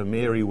care for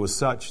Mary was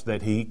such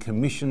that he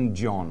commissioned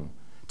John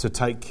to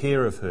take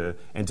care of her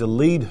and to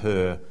lead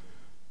her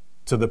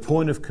to the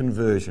point of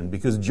conversion,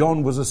 because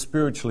John was a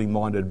spiritually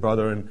minded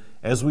brother, and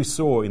as we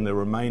saw in the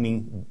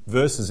remaining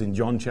verses in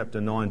John chapter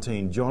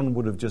 19, John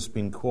would have just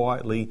been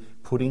quietly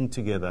putting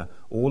together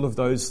all of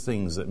those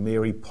things that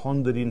Mary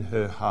pondered in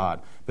her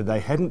heart, but they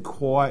hadn't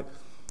quite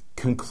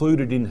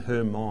concluded in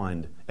her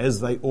mind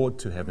as they ought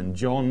to have. And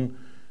John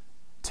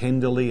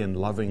tenderly and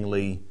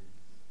lovingly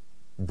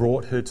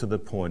brought her to the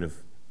point of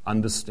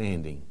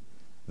understanding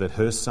that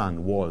her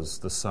son was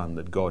the son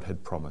that God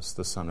had promised,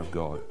 the Son of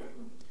God.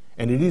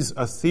 And it is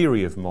a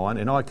theory of mine,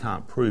 and I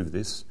can't prove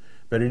this,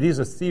 but it is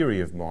a theory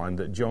of mine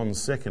that John's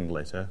second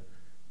letter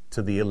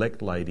to the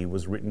elect lady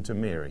was written to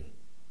Mary.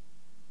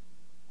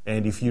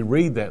 And if you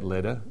read that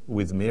letter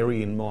with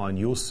Mary in mind,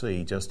 you'll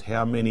see just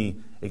how many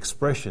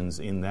expressions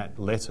in that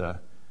letter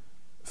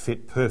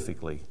fit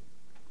perfectly.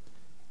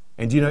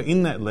 And you know,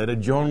 in that letter,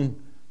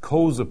 John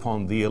calls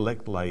upon the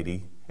elect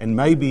lady, and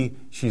maybe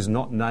she's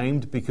not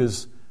named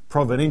because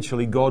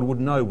providentially God would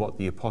know what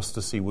the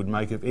apostasy would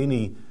make of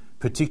any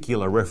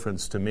particular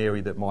reference to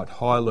Mary that might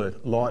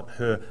highlight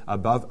her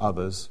above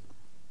others.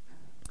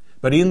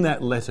 But in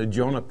that letter,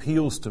 John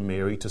appeals to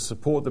Mary to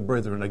support the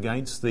brethren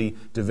against the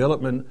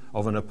development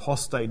of an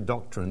apostate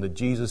doctrine that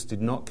Jesus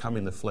did not come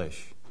in the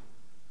flesh.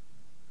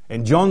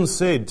 And John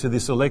said to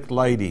this elect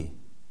lady,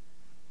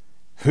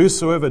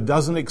 "Whosoever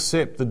doesn't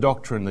accept the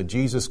doctrine that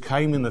Jesus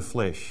came in the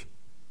flesh,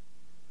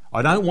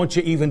 I don't want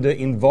you even to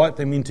invite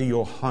them into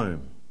your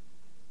home.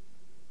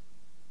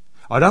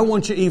 I don't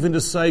want you even to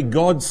say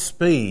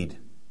Godspeed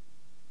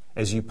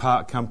as you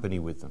part company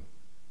with them.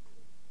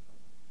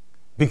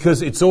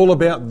 Because it's all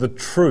about the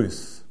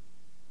truth.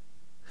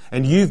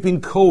 And you've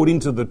been called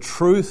into the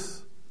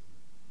truth,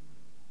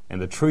 and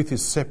the truth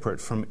is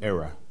separate from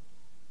error."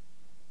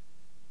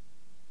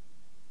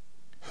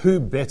 Who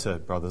better,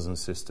 brothers and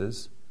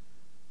sisters,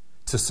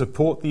 to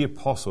support the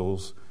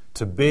apostles,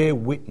 to bear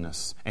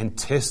witness and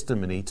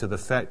testimony to the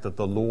fact that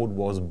the Lord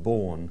was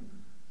born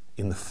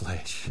in the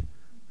flesh?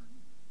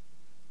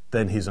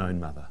 than his own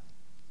mother.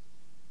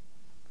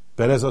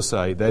 But as I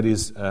say, that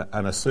is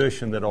an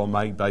assertion that I'll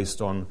make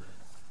based on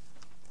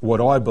what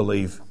I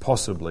believe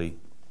possibly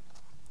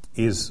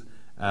is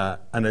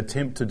an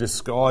attempt to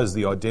disguise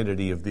the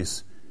identity of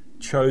this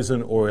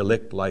chosen or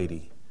elect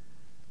lady,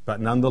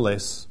 but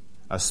nonetheless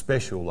a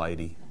special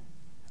lady,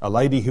 a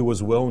lady who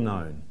was well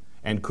known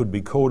and could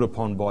be called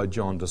upon by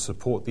John to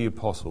support the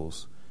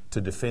apostles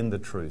to defend the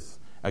truth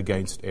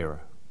against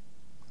error.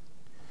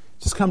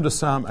 Just come to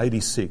Psalm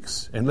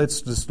 86 and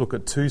let's just look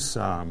at two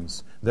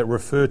psalms that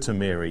refer to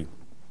Mary.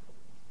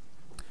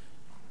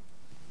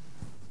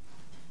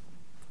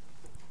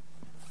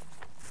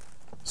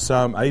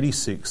 Psalm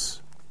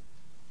 86.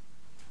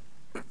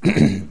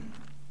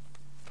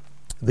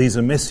 These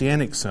are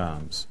messianic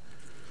psalms.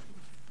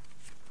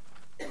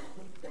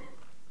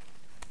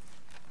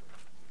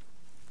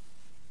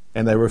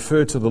 And they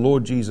refer to the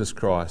Lord Jesus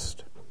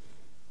Christ.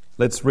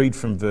 Let's read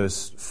from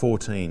verse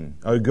 14.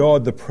 O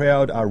God, the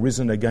proud are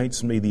risen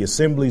against me. The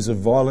assemblies of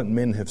violent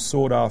men have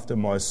sought after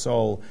my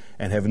soul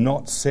and have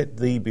not set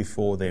thee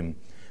before them.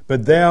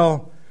 But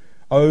thou,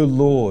 O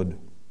Lord,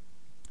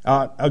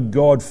 art a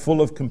God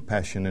full of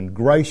compassion and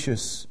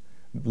gracious,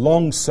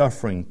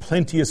 long-suffering,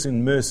 plenteous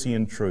in mercy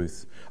and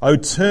truth. O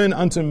turn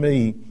unto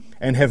me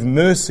and have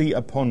mercy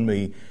upon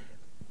me,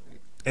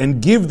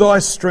 and give thy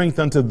strength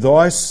unto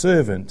thy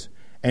servant,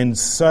 and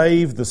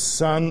save the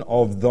son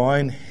of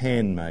thine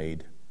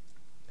handmaid.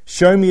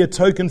 Show me a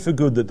token for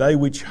good, that they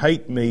which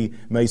hate me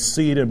may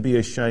see it and be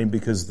ashamed,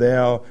 because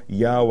thou,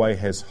 Yahweh,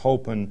 hast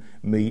holpen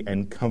me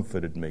and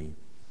comforted me.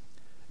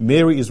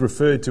 Mary is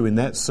referred to in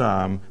that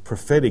psalm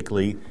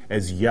prophetically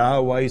as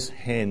Yahweh's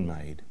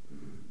handmaid,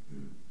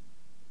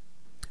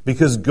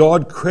 because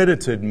God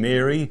credited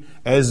Mary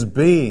as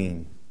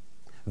being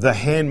the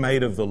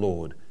handmaid of the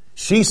Lord.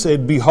 She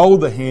said,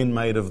 behold the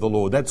handmaid of the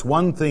Lord. That's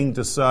one thing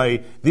to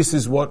say, this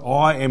is what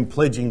I am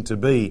pledging to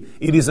be.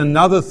 It is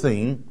another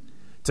thing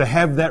to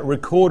have that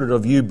recorded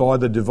of you by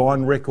the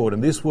divine record.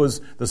 And this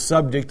was the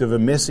subject of a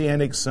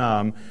messianic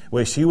psalm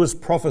where she was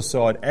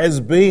prophesied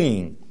as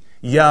being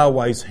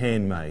Yahweh's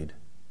handmaid,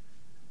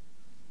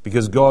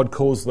 because God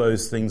calls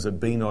those things that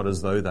be not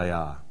as though they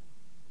are.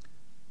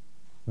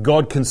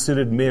 God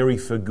considered Mary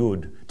for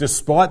good,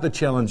 despite the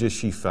challenges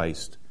she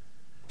faced.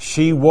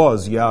 She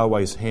was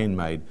Yahweh's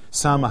handmaid.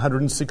 Psalm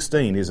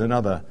 116 is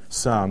another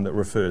psalm that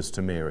refers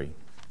to Mary.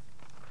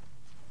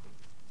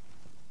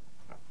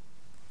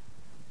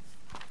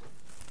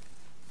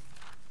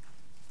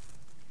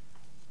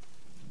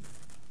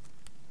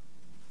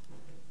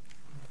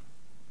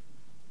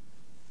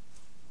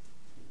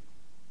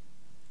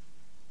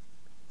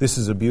 This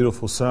is a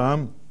beautiful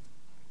psalm.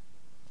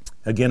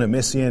 Again, a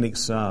messianic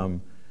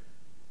psalm.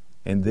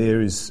 And there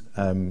is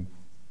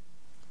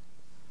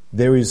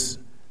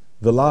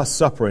the Last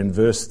Supper in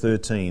verse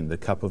 13, the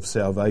cup of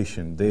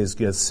salvation. There's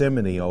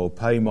Gethsemane, I will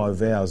pay my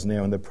vows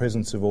now in the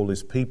presence of all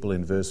his people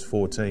in verse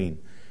 14.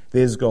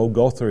 There's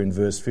Golgotha in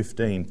verse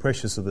 15.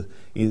 Precious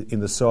in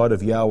the sight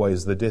of Yahweh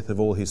is the death of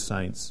all his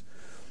saints.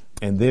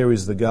 And there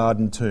is the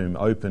garden tomb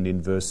opened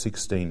in verse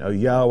 16. O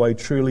Yahweh,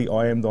 truly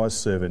I am thy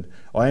servant.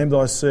 I am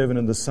thy servant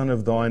and the son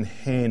of thine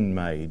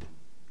handmaid.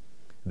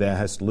 Thou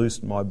hast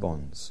loosed my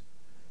bonds.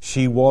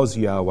 She was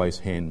Yahweh's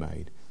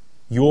handmaid.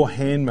 Your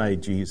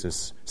handmaid,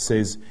 Jesus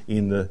says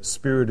in the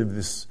spirit of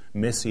this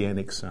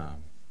messianic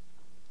psalm.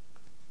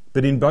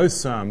 But in both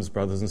psalms,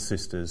 brothers and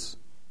sisters,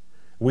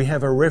 we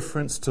have a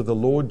reference to the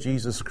Lord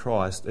Jesus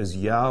Christ as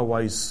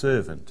Yahweh's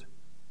servant,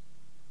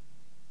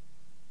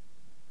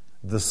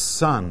 the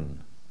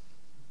son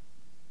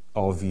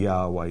of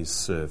Yahweh's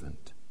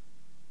servant.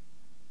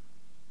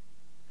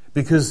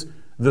 Because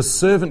the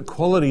servant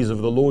qualities of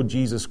the Lord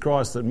Jesus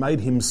Christ that made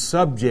him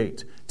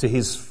subject to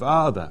his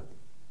Father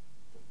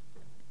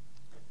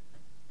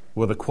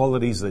were the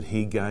qualities that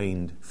he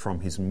gained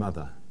from his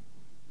mother.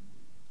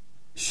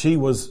 She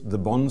was the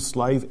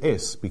bondslave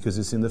S, because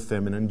it's in the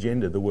feminine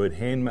gender. The word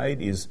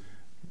handmaid is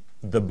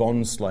the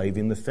bondslave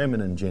in the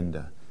feminine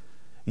gender.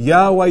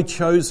 Yahweh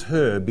chose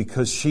her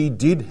because she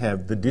did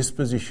have the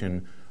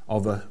disposition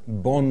of a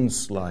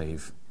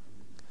bondslave.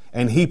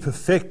 And he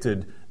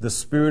perfected the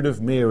spirit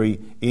of Mary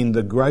in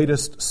the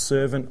greatest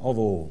servant of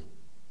all.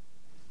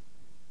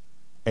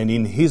 And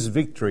in his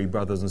victory,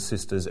 brothers and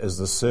sisters, as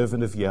the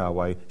servant of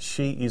Yahweh,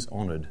 she is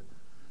honoured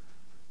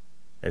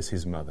as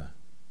his mother.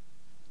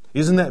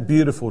 Isn't that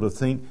beautiful to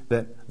think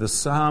that the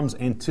Psalms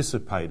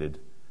anticipated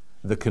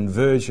the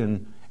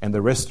conversion and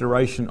the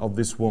restoration of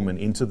this woman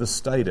into the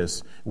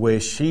status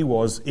where she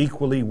was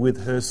equally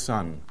with her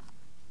son,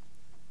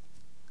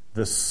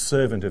 the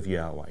servant of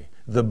Yahweh,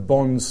 the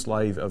bond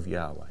slave of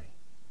Yahweh.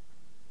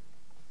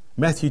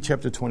 Matthew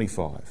chapter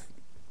 25.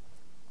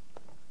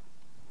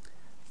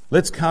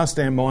 Let's cast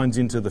our minds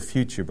into the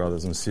future,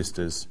 brothers and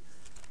sisters,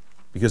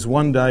 because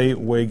one day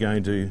we're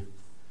going to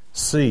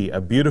see a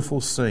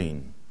beautiful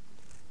scene.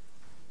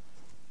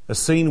 A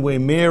scene where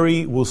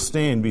Mary will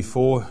stand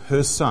before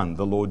her son,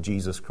 the Lord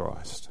Jesus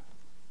Christ.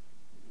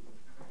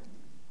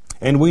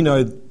 And we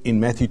know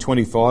in Matthew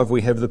 25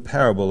 we have the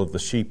parable of the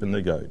sheep and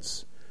the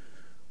goats.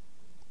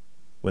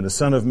 when the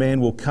Son of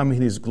Man will come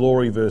in his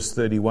glory, verse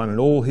 31, and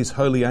all his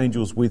holy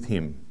angels with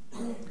him,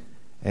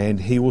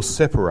 and he will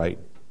separate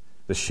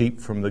the sheep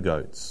from the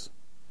goats.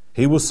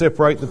 He will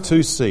separate the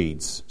two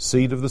seeds,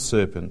 seed of the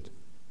serpent,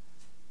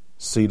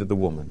 seed of the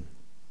woman.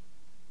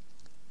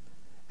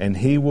 And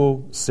he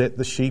will set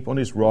the sheep on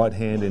his right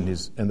hand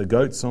and the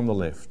goats on the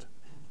left.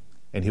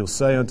 And he'll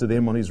say unto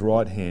them on his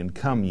right hand,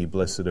 Come, ye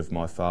blessed of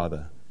my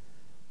Father.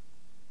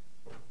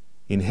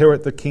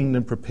 Inherit the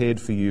kingdom prepared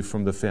for you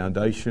from the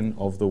foundation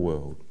of the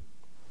world.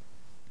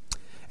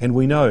 And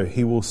we know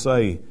he will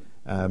say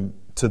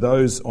to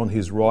those on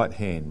his right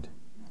hand,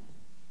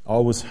 I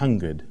was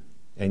hungered,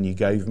 and ye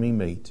gave me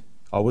meat.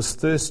 I was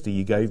thirsty,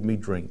 ye gave me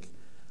drink.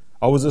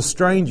 I was a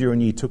stranger,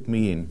 and ye took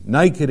me in.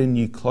 Naked, and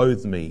ye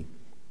clothed me.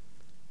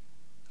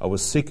 I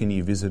was sick, and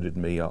ye visited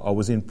me. I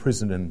was in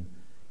prison, and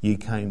ye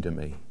came to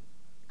me.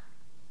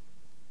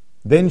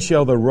 Then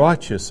shall the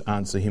righteous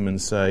answer him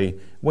and say,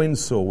 When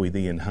saw we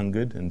thee an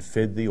hungered, and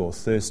fed thee, or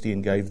thirsty,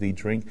 and gave thee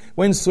drink?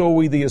 When saw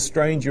we thee a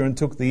stranger, and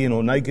took thee in,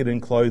 or naked,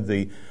 and clothed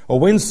thee? Or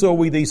when saw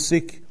we thee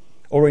sick,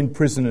 or in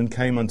prison, and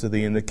came unto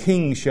thee? And the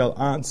king shall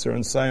answer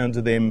and say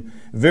unto them,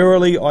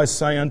 Verily I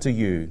say unto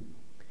you,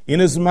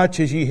 inasmuch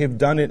as ye have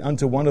done it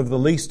unto one of the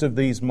least of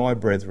these my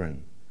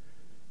brethren,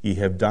 ye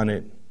have done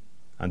it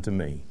unto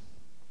me.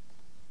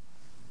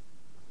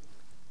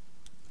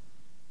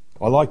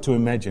 I like to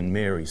imagine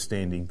Mary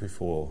standing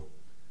before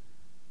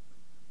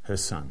her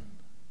son.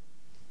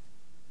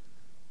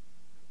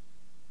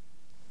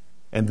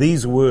 And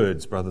these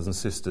words, brothers and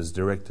sisters,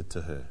 directed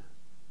to her.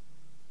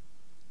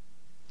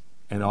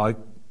 And I,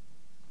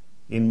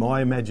 in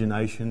my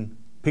imagination,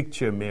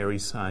 picture Mary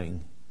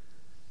saying,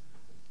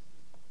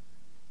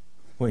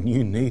 When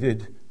you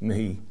needed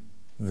me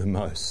the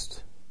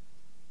most,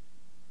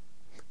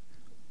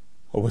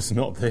 I was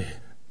not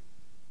there.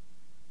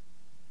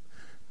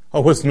 I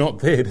was not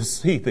there to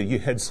see that you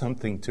had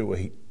something to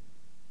eat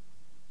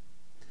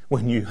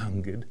when you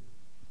hungered.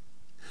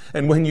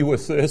 And when you were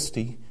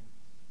thirsty,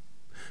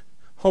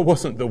 I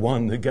wasn't the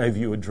one that gave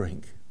you a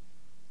drink.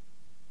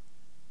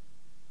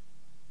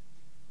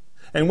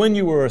 And when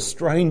you were a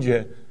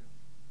stranger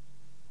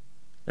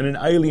and an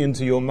alien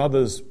to your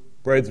mother's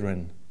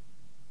brethren,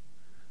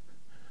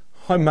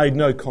 I made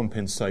no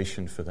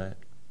compensation for that.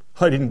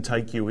 I didn't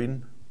take you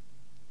in.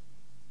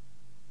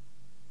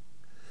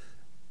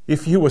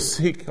 If you were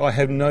sick, I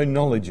have no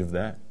knowledge of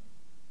that.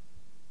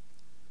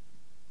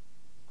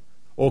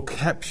 Or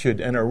captured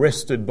and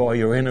arrested by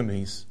your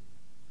enemies,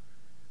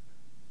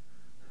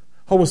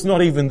 I was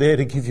not even there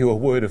to give you a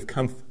word of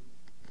comfort.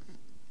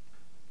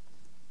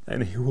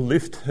 And he will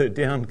lift her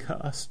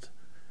downcast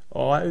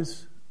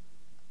eyes,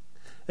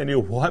 and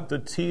he'll wipe the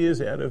tears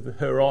out of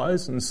her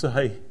eyes and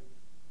say,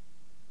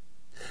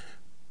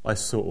 I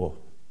saw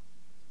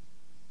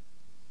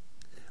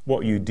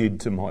what you did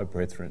to my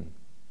brethren.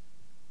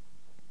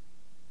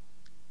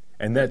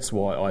 And that's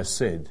why I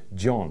said,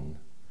 John,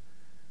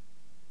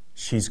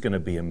 she's going to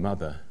be a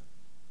mother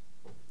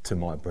to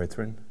my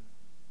brethren.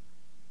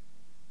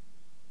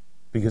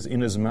 Because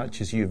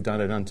inasmuch as you've done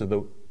it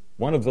unto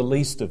one of the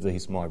least of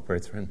these my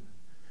brethren,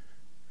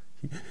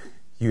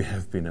 you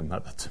have been a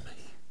mother to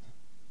me.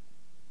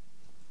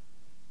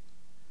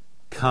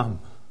 Come,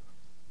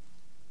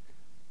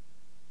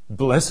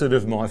 blessed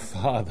of my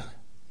Father,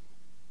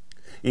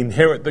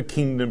 inherit the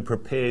kingdom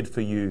prepared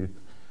for you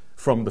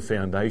from the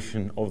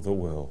foundation of the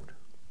world.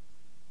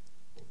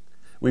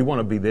 We want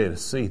to be there to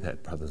see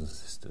that, brothers and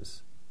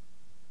sisters.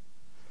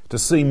 To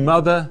see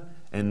mother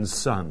and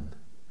son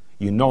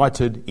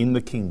united in the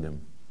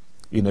kingdom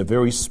in a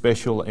very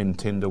special and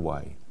tender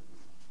way.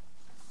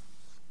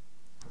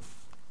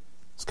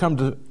 Let's come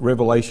to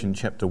Revelation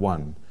chapter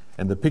 1.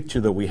 And the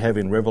picture that we have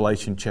in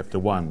Revelation chapter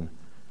 1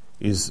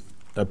 is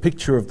a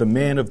picture of the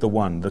man of the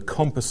one, the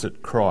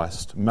composite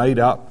Christ, made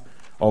up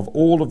of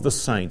all of the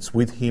saints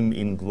with him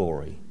in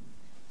glory.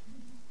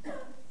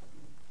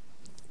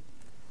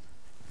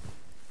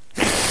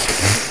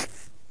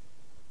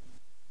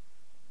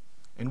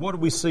 And what do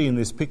we see in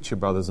this picture,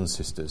 brothers and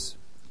sisters?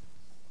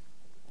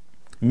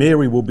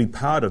 Mary will be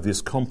part of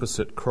this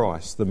composite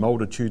Christ, the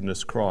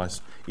multitudinous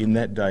Christ, in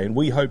that day. And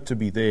we hope to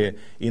be there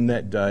in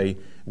that day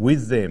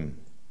with them.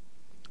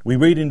 We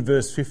read in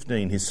verse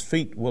 15, His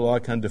feet were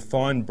like unto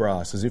fine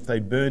brass, as if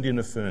they burned in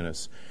a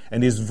furnace.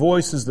 And his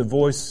voice is the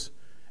voice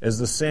as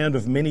the sound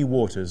of many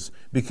waters,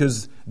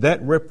 because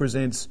that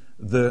represents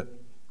the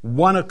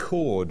one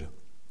accord,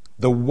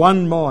 the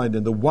one mind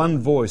and the one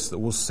voice that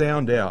will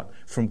sound out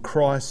from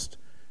Christ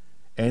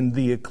and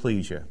the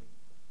ecclesia.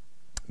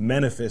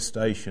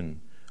 Manifestation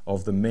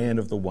of the man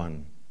of the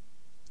one.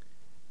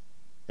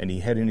 And he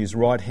had in his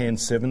right hand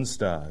 7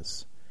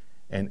 stars,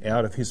 and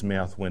out of his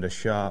mouth went a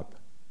sharp,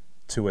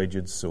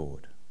 2-edged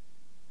sword.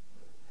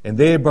 And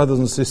there, brothers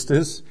and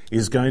sisters,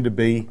 is going to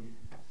be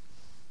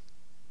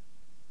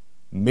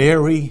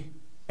Mary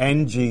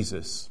and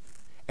Jesus.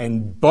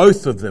 And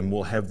both of them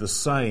will have the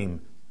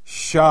same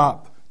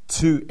sharp,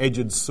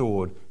 2-edged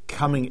sword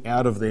coming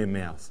out of their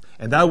mouth.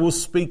 And they will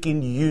speak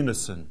in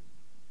unison.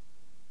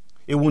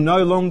 It will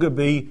no longer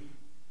be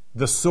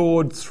the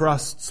sword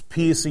thrusts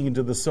piercing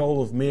into the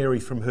soul of Mary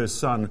from her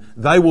son.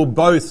 They will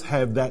both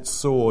have that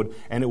sword,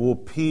 and it will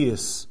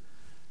pierce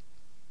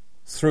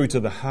through to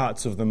the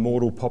hearts of the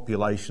mortal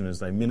population as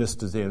they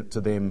minister to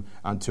them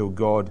until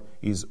God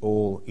is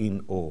all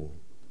in all.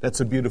 That's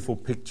a beautiful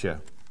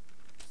picture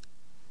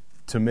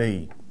to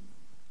me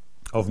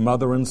of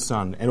mother and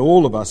son, and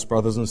all of us,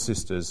 brothers and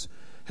sisters,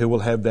 who will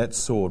have that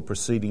sword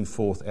proceeding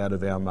forth out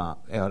of our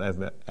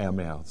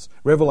mouths.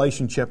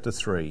 Revelation chapter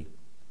 3.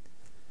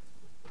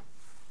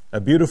 A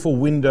beautiful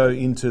window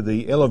into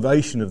the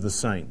elevation of the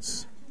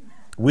saints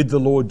with the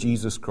Lord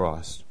Jesus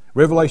Christ.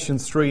 Revelation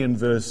 3 and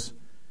verse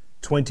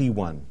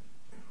 21.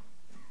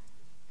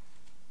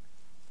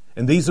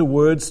 And these are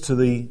words to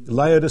the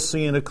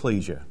Laodicean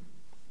ecclesia.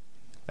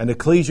 An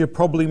ecclesia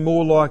probably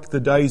more like the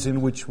days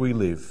in which we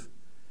live,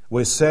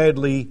 where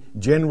sadly,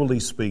 generally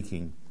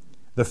speaking,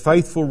 the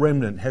faithful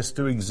remnant has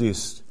to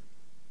exist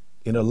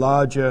in a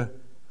larger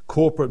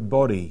corporate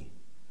body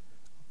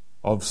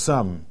of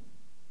some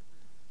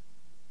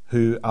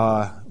who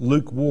are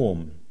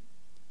lukewarm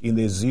in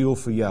their zeal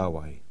for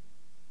Yahweh.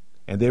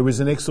 And there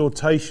is an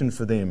exhortation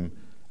for them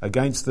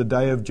against the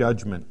day of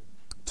judgment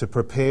to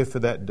prepare for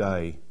that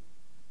day.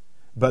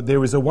 But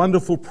there is a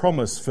wonderful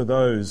promise for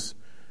those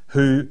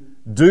who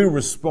do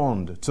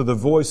respond to the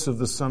voice of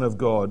the Son of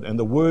God and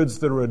the words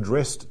that are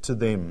addressed to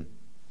them,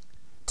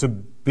 to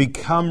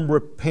become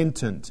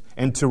repentant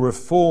and to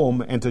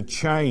reform and to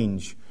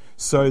change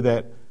so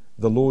that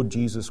the Lord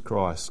Jesus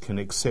Christ can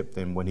accept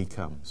them when he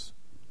comes.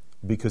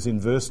 Because in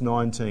verse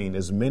 19,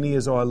 as many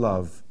as I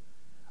love,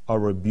 I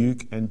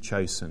rebuke and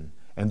chasten.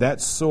 And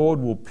that sword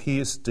will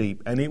pierce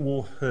deep and it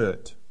will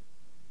hurt.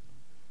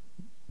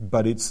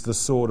 But it's the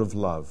sword of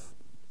love.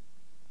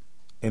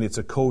 And it's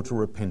a call to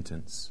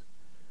repentance.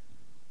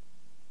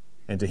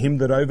 And to him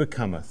that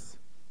overcometh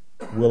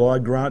will I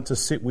grant to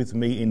sit with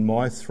me in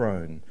my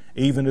throne,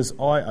 even as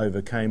I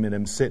overcame and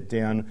am set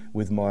down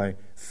with my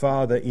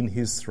Father in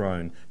his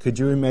throne. Could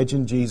you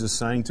imagine Jesus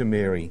saying to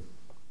Mary,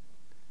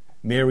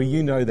 Mary,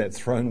 you know that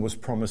throne was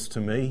promised to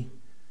me.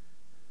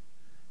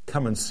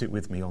 Come and sit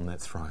with me on that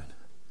throne.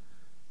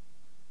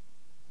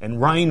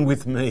 And reign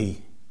with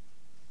me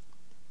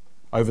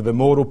over the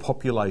mortal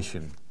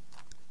population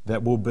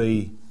that will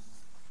be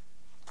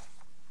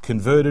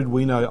converted,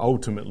 we know,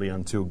 ultimately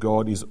until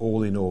God is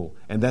all in all.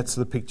 And that's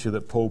the picture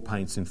that Paul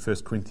paints in 1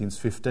 Corinthians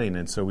 15.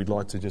 And so we'd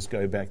like to just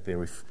go back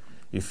there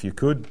if you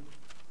could.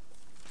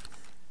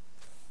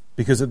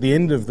 Because at the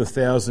end of the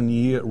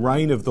 1,000-year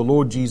reign of the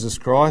Lord Jesus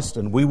Christ,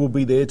 and we will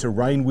be there to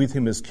reign with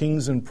him as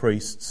kings and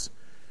priests,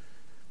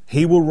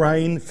 he will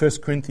reign, 1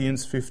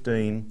 Corinthians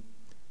 15,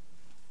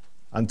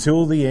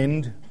 until the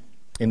end.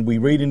 And we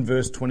read in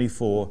verse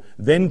 24,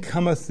 Then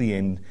cometh the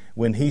end,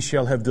 when he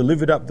shall have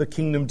delivered up the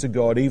kingdom to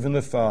God, even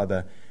the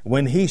Father,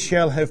 when he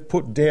shall have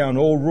put down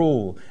all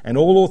rule, and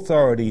all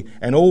authority,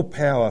 and all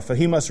power, for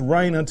he must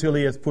reign until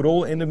he hath put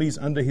all enemies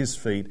under his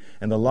feet,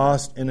 and the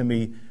last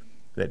enemy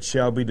that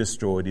shall be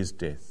destroyed is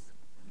death.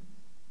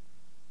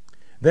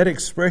 That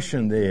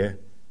expression there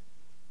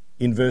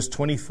in verse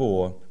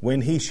 24,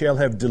 when he shall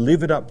have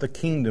delivered up the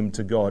kingdom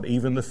to God,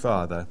 even the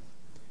Father,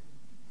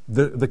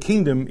 the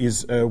kingdom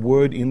is a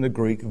word in the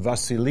Greek,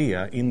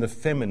 vasilia, in the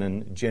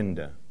feminine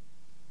gender.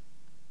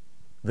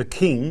 The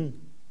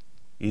king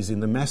is in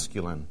the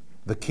masculine.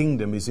 The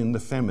kingdom is in the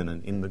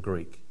feminine in the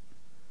Greek.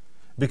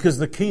 Because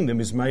the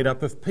kingdom is made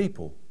up of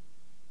people.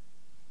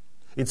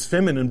 It's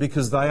feminine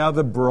because they are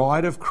the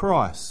bride of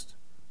Christ.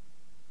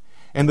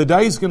 And the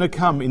day is going to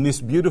come in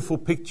this beautiful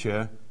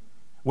picture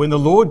when the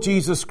Lord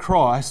Jesus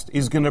Christ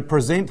is going to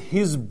present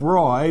his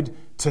bride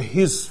to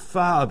his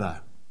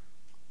Father.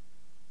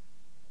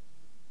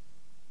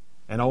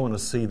 And I want to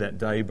see that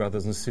day,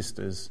 brothers and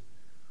sisters,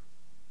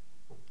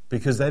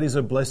 because that is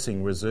a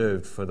blessing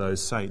reserved for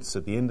those saints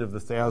at the end of the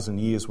 1,000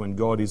 years when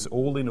God is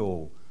all in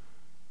all.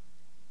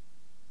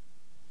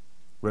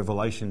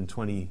 Revelation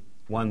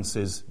 21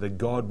 says that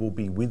God will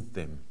be with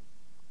them.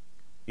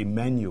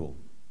 Emmanuel.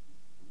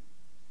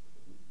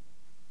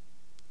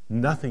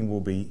 Nothing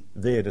will be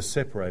there to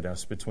separate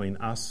us between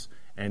us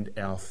and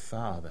our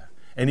Father.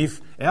 And if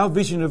our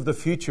vision of the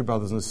future,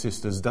 brothers and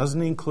sisters,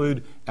 doesn't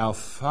include our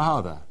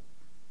Father,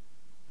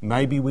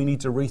 maybe we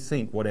need to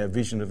rethink what our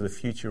vision of the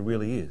future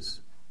really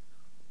is.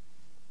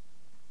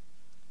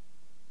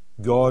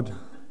 God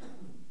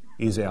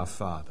is our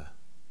Father.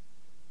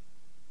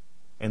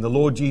 And the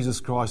Lord Jesus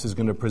Christ is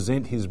going to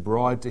present his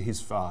bride to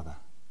his Father.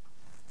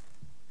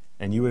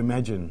 And you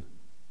imagine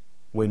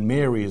when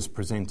Mary is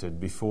presented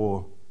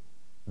before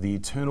the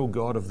eternal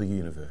God of the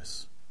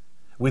universe,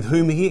 with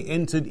whom he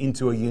entered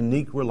into a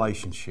unique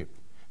relationship,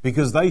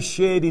 because they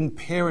shared in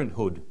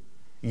parenthood,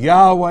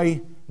 Yahweh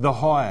the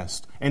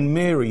highest, and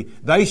Mary,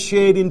 they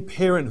shared in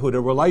parenthood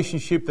a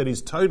relationship that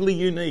is totally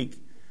unique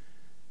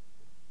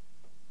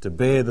to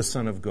bear the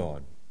Son of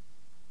God.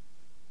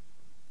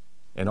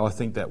 And I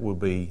think that will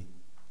be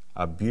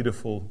a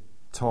beautiful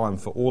time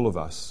for all of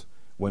us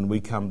when we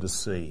come to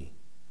see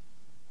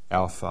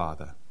our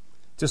Father.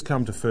 Just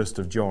come to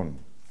 1 John,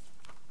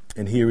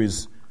 and here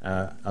is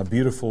a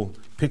beautiful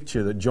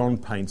picture that John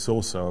paints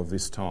also of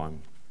this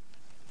time.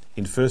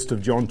 In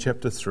 1 John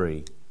chapter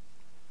 3,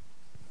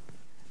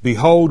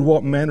 behold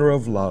what manner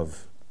of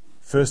love,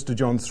 1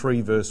 John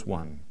 3 verse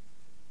 1,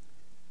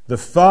 the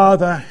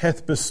Father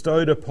hath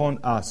bestowed upon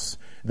us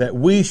that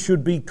we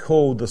should be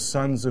called the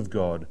sons of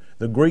God.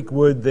 The Greek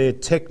word there,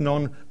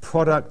 teknon,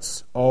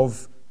 products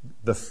of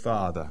the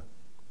Father.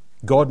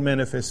 God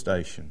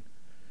manifestation.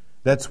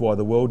 That's why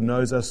the world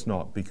knows us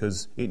not,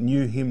 because it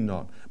knew him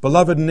not.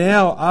 Beloved,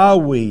 now are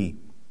we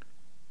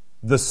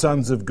the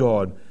sons of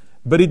God,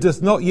 but it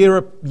doth not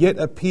yet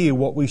appear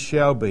what we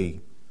shall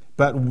be.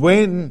 But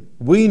when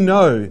we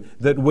know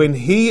that when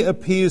he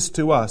appears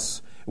to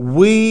us,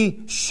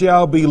 we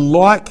shall be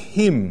like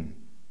him,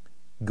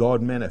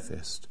 God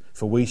manifest,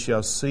 for we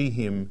shall see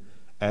him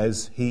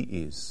as he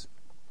is.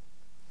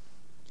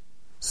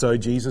 So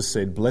Jesus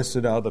said,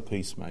 blessed are the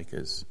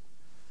peacemakers,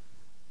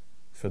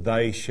 for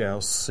they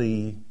shall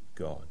see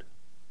God.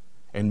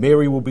 And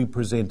Mary will be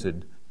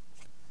presented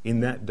in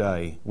that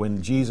day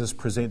when Jesus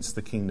presents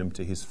the kingdom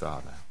to his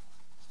Father,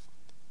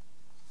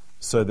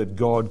 so that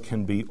God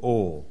can be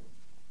all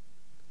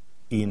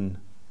in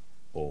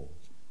all.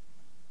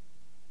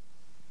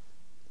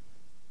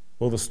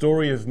 Well, the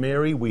story of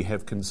Mary we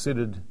have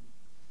considered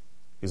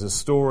is a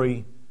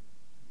story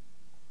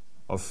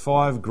of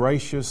 5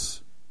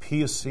 gracious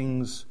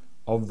piercings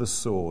of the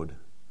sword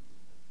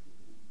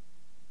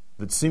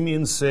that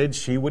Simeon said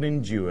she would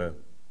endure,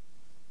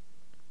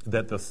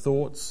 that the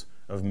thoughts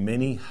of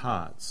many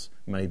hearts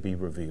may be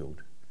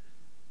revealed.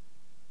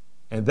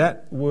 And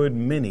that word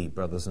many,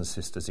 brothers and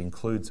sisters,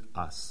 includes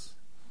us.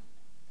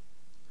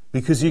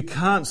 Because you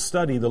can't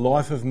study the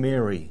life of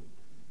Mary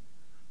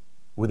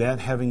without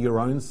having your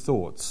own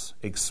thoughts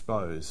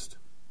exposed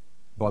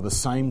by the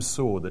same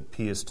sword that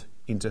pierced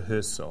into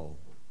her soul.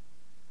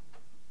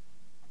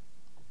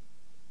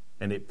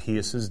 And it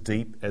pierces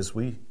deep, as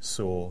we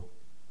saw,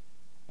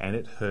 and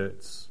it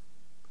hurts.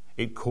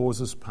 It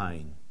causes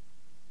pain.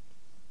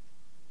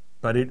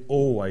 But it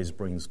always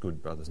brings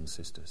good, brothers and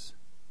sisters.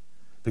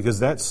 Because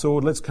that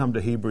sword, let's come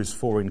to Hebrews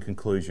 4 in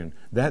conclusion.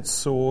 That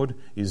sword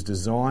is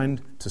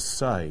designed to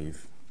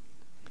save,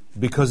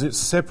 because it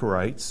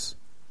separates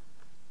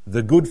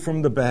the good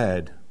from the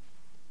bad.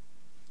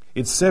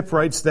 It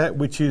separates that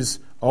which is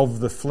of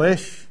the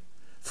flesh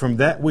from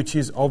that which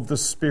is of the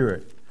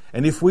Spirit.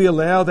 And if we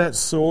allow that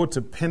sword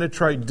to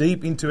penetrate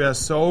deep into our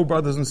soul,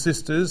 brothers and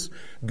sisters,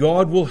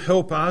 God will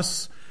help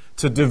us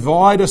to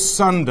divide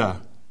asunder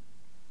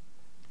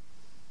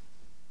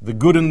the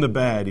good and the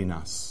bad in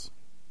us,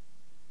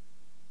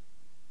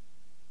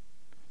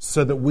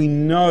 so that we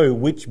know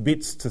which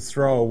bits to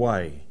throw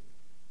away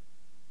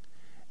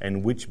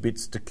and which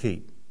bits to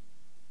keep.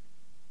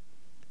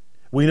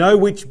 We know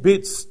which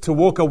bits to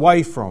walk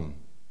away from,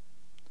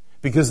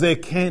 because they're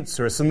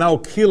cancerous and they'll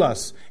kill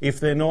us if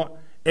they're not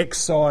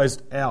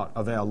excised out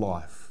of our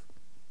life.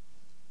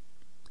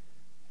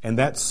 And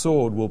that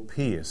sword will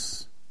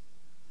pierce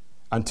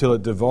until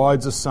it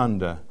divides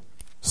asunder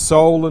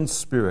soul and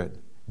spirit,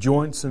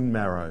 joints and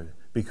marrow,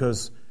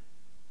 because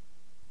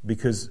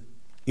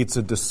it's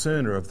a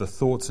discerner of the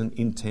thoughts and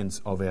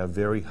intents of our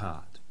very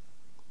heart.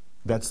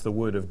 That's the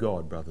word of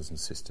God, brothers and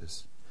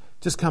sisters.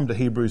 Just come to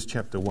Hebrews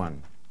chapter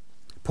 1.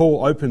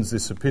 Paul opens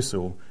this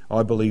epistle.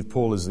 I believe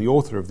Paul is the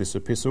author of this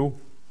epistle.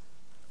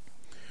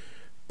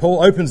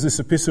 Paul opens this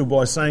epistle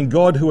by saying,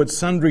 God, who at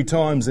sundry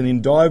times and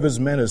in divers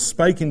manners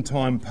spake in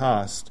time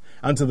past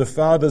unto the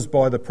fathers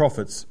by the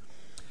prophets,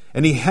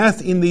 and he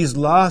hath in these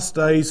last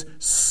days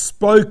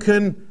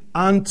spoken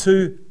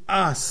unto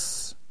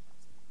us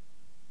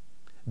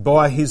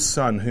by his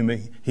Son, whom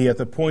he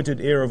hath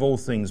appointed heir of all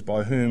things,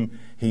 by whom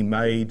he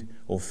made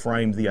or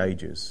framed the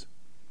ages.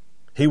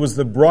 He was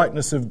the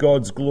brightness of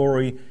God's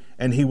glory,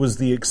 and he was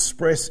the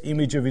express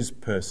image of his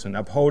person,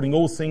 upholding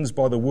all things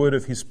by the word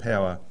of his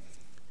power.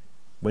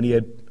 When he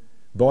had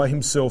by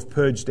himself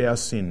purged our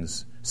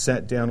sins,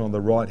 sat down on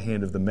the right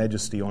hand of the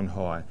majesty on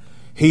high.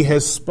 He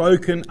has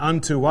spoken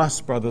unto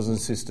us, brothers and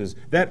sisters.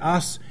 That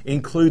us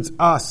includes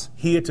us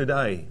here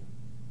today.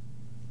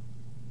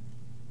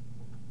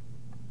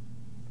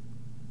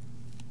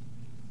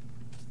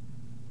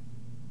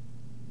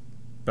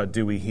 But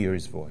do we hear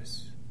his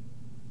voice?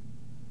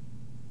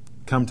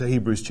 Come to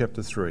Hebrews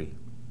chapter 3.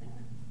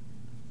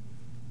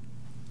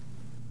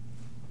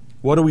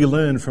 What do we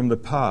learn from the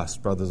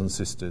past, brothers and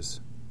sisters?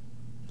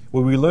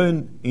 Well, we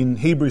learn in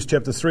Hebrews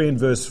chapter 3 and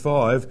verse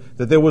 5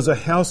 that there was a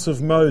house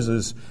of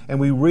Moses,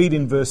 and we read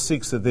in verse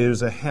 6 that there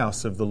is a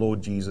house of the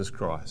Lord Jesus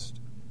Christ.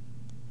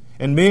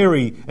 And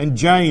Mary and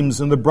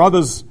James and the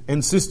brothers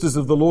and sisters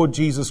of the Lord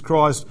Jesus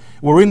Christ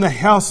were in the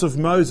house of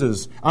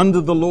Moses under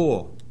the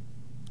law,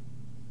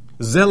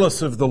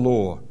 zealous of the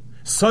law,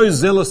 so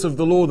zealous of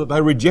the law that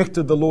they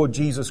rejected the Lord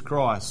Jesus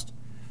Christ.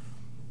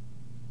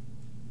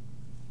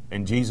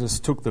 And Jesus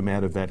took them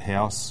out of that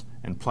house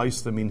and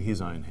placed them in his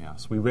own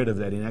house. We read of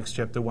that in Acts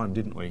chapter 1,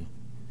 didn't we?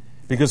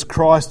 Because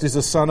Christ is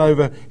a son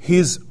over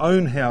his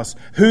own house.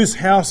 Whose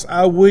house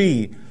are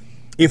we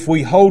if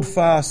we hold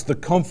fast the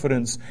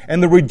confidence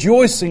and the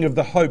rejoicing of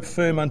the hope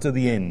firm unto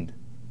the end?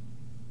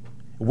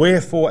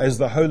 Wherefore, as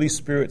the Holy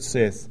Spirit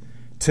saith,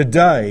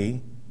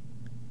 today,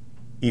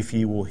 if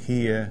ye will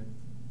hear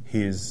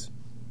his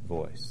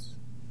voice.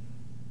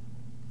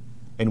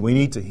 And we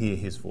need to hear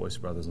his voice,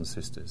 brothers and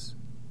sisters.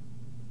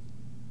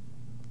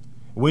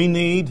 We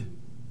need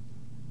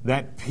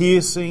that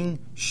piercing,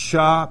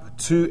 sharp,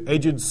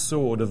 two-edged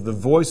sword of the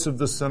voice of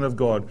the Son of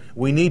God.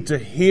 We need to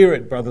hear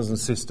it, brothers and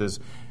sisters,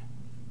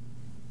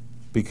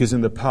 because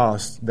in the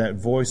past that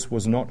voice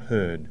was not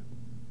heard.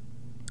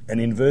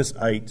 And in verse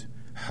 8,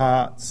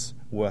 hearts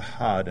were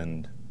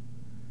hardened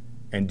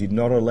and did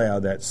not allow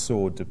that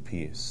sword to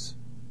pierce.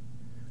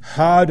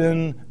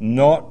 Harden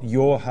not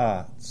your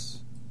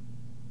hearts.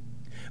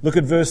 Look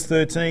at verse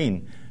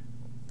 13.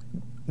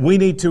 We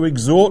need to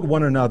exhort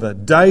one another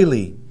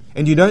daily.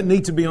 And you don't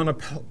need to be on a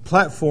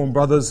platform,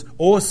 brothers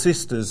or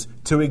sisters,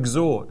 to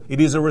exhort. It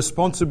is a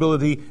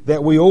responsibility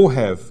that we all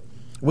have.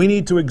 We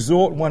need to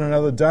exhort one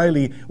another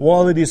daily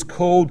while it is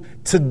called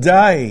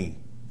today,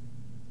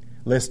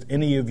 lest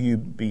any of you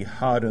be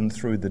hardened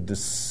through the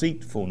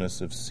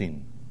deceitfulness of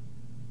sin.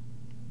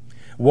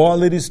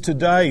 While it is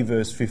today,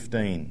 verse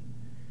 15,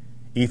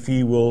 if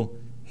ye will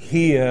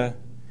hear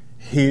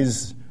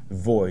his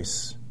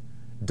voice,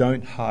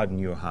 don't harden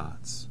your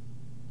hearts.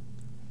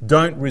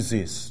 Don't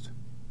resist.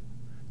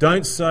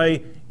 Don't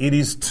say, it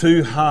is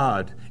too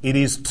hard, it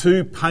is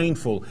too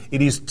painful,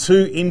 it is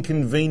too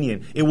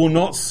inconvenient, it will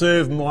not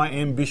serve my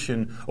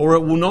ambition, or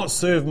it will not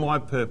serve my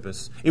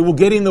purpose. It will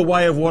get in the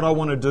way of what I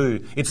want to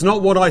do. It's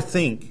not what I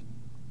think.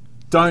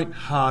 Don't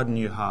harden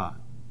your heart.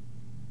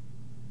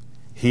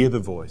 Hear the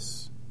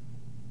voice.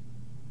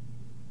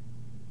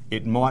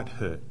 It might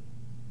hurt,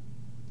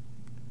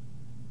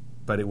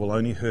 but it will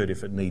only hurt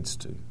if it needs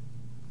to.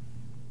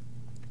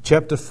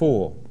 Chapter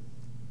 4,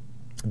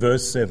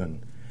 verse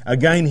 7.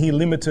 Again he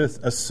limiteth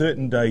a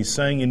certain day,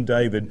 saying in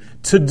David,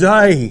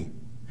 today,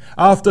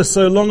 after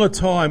so long a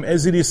time,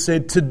 as it is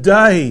said,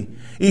 today,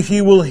 if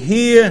you will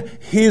hear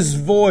his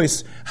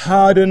voice,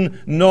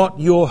 harden not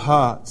your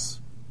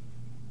hearts.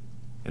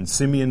 And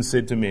Simeon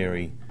said to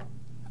Mary,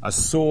 a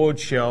sword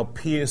shall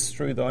pierce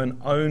through thine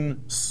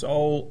own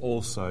soul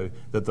also,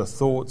 that the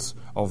thoughts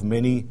of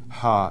many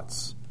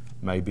hearts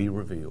may be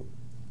revealed.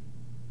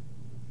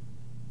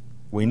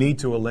 We need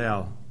to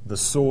allow the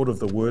sword of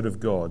the Word of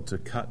God to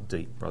cut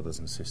deep, brothers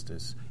and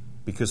sisters,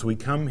 because we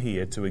come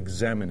here to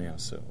examine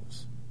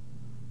ourselves.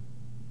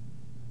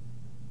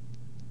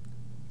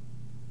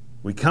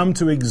 We come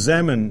to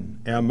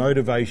examine our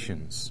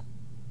motivations,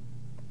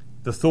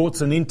 the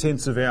thoughts and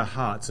intents of our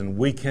hearts, and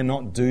we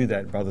cannot do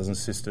that, brothers and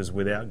sisters,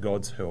 without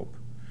God's help.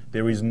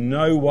 There is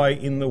no way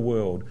in the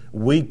world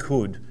we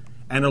could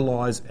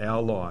analyse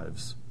our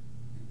lives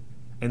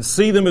and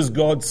see them as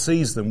God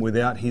sees them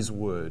without his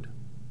Word.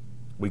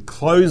 We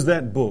close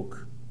that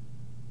book.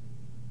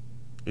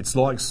 It's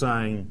like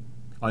saying,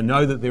 I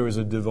know that there is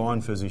a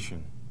divine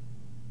physician,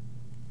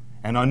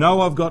 and I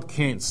know I've got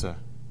cancer,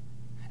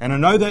 and I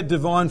know that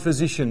divine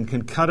physician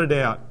can cut it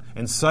out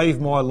and save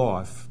my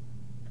life,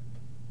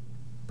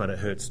 but it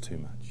hurts too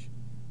much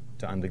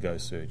to undergo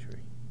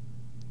surgery.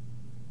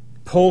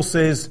 Paul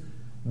says,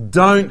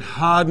 don't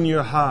harden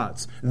your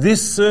hearts.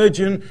 This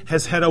surgeon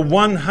has had a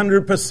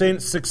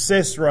 100%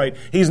 success rate.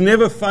 He's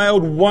never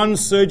failed one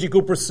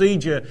surgical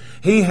procedure.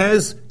 He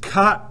has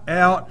cut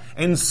out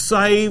and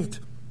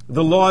saved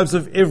the lives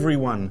of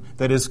everyone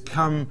that has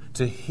come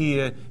to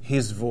hear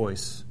his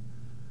voice.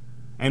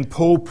 And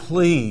Paul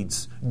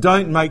pleads,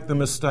 don't make the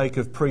mistake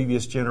of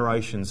previous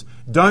generations.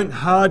 Don't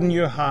harden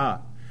your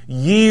heart.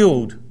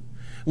 Yield.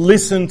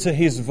 Listen to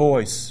his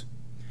voice.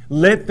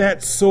 Let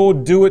that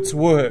sword do its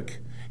work.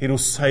 It'll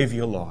save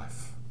your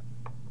life.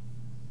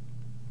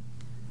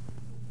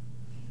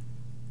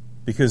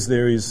 Because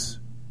there is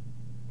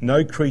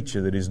no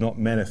creature that is not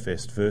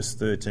manifest, verse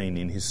 13,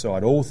 in his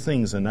sight. All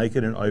things are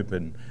naked and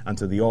open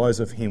unto the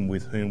eyes of him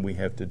with whom we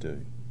have to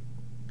do.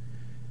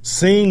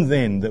 Seeing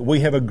then that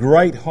we have a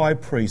great high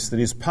priest that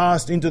is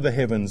passed into the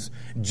heavens,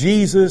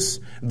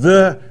 Jesus,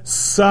 the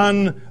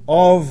Son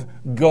of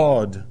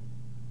God,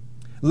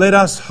 let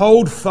us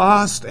hold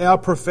fast our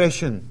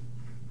profession.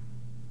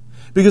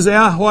 Because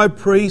our high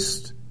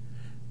priest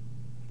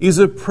is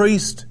a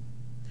priest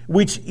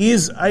which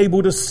is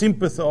able to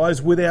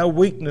sympathise with our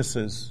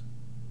weaknesses.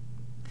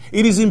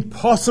 It is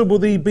impossible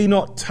that he be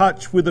not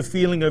touched with the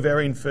feeling of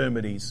our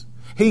infirmities.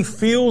 He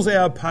feels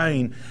our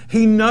pain.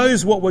 He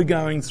knows what we're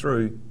going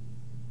through.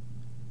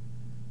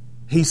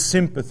 He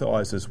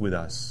sympathises with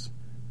us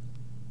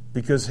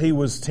because he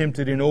was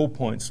tempted in all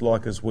points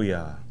like as we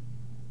are,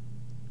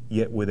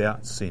 yet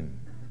without sin.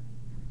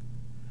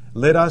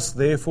 Let us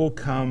therefore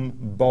come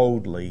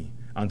boldly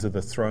unto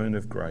the throne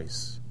of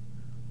grace.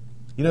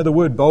 You know, the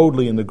word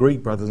boldly in the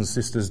Greek, brothers and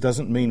sisters,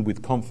 doesn't mean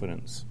with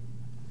confidence.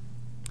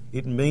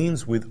 It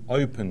means with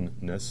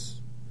openness,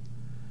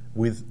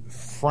 with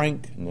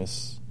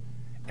frankness,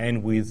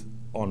 and with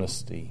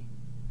honesty.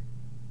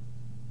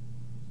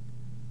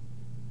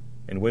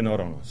 And we're not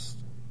honest.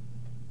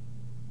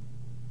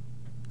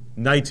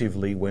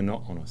 Natively, we're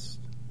not honest.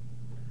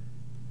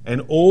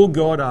 And all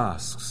God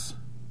asks,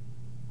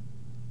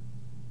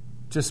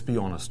 just be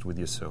honest with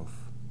yourself.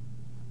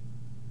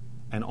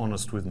 and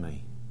honest with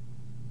me,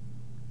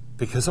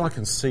 because I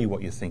can see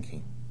what you're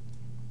thinking.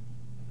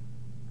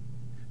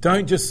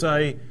 Don't just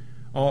say,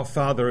 "Oh,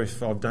 Father,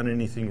 if I've done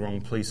anything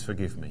wrong, please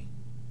forgive me."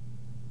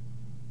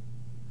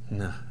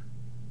 No.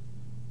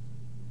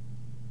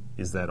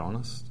 Is that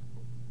honest?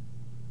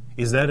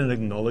 Is that an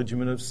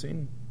acknowledgement of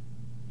sin?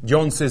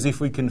 John says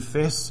if we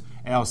confess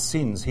our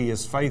sins, he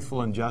is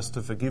faithful and just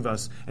to forgive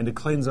us and to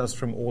cleanse us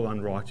from all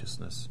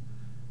unrighteousness.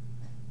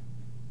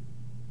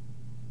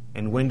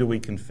 And when do we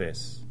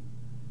confess?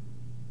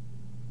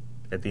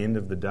 At the end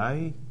of the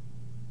day?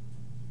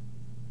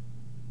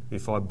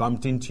 If I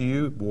bumped into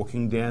you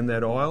walking down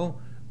that aisle,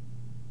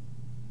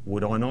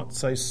 would I not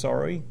say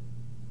sorry?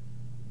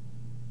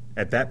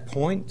 At that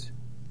point,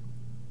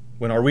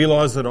 when I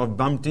realise that I've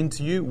bumped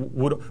into you,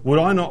 would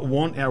I not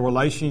want our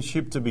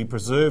relationship to be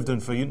preserved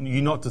and for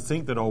you not to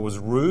think that I was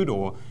rude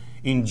or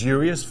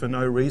injurious for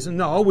no reason?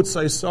 No, I would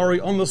say sorry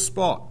on the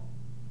spot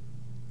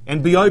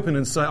and be open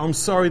and say, "I'm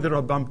sorry that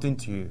I bumped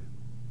into you.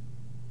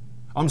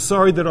 I'm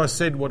sorry that I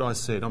said what I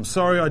said. I'm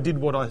sorry I did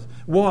what I..."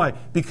 Why?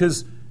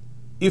 Because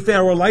if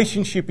our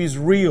relationship is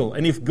real,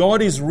 and if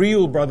God is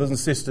real, brothers and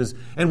sisters,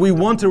 and we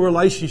want a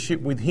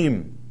relationship with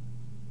Him,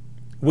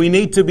 we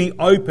need to be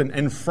open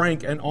and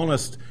frank and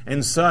honest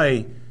and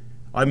say,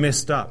 "I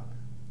messed up.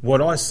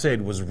 What I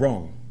said was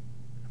wrong.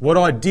 What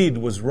I did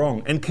was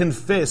wrong," and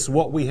confess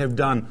what we have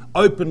done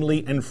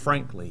openly and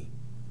frankly.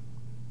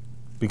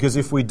 Because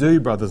if we do,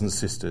 brothers and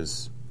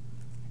sisters,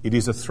 it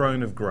is a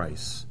throne of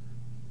grace.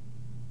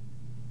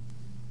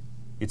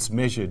 It's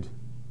measured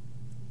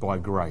by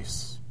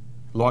grace.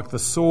 Like the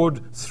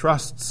sword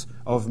thrusts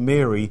of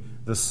Mary,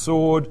 the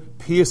sword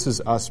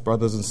pierces us,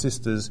 brothers and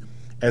sisters,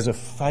 as a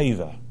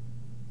favour,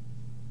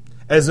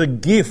 as a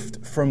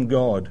gift from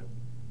God,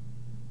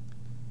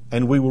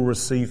 and we will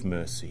receive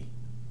mercy.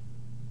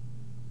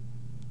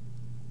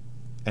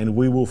 And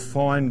we will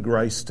find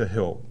grace to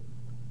help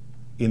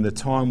in the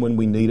time when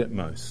we need it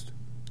most.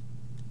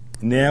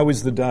 Now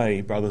is the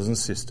day, brothers and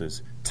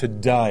sisters.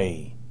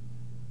 Today.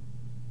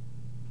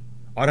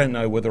 I don't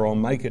know whether I'll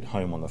make it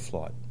home on the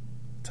flight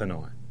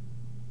tonight.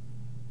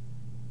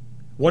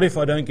 What if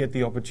I don't get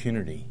the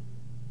opportunity?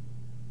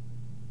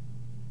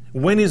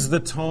 When is the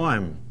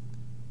time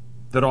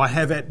that I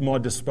have at my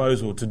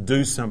disposal to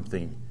do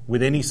something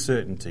with any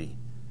certainty?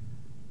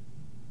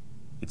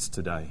 It's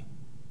today.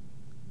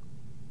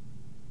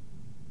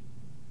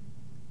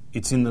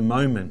 It's in the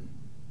moment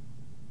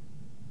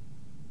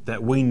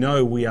that we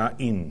know we are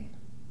in.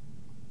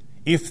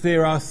 If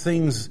there are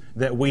things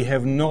that we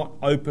have not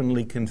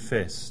openly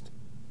confessed,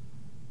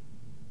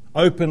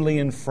 openly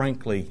and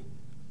frankly,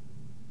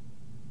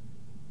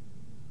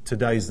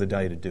 today's the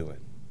day to do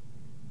it.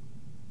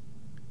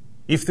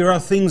 If there are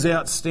things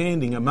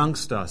outstanding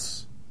amongst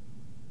us,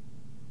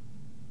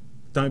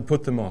 don't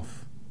put them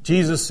off.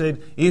 Jesus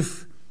said,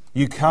 if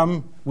you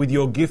come with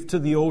your gift to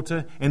the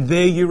altar and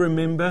there you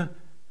remember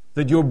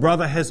that your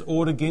brother has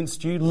aught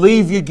against you,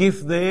 leave your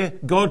gift there.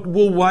 God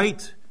will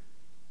wait.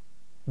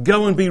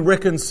 Go and be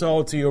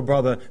reconciled to your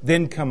brother,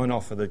 then come and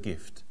offer the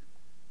gift.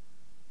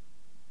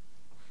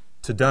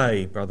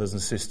 Today, brothers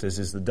and sisters,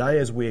 is the day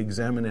as we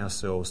examine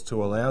ourselves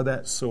to allow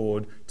that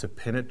sword to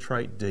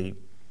penetrate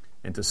deep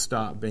and to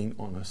start being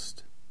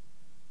honest.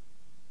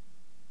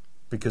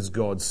 Because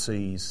God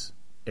sees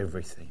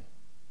everything.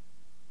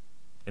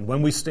 And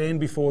when we stand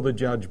before the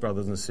judge,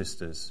 brothers and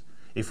sisters,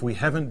 if we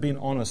haven't been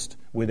honest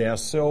with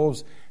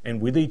ourselves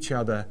and with each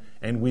other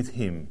and with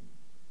Him,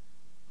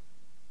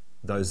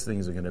 those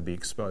things are going to be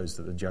exposed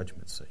at the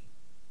judgment seat.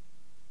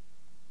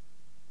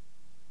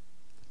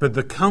 But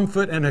the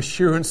comfort and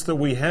assurance that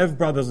we have,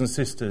 brothers and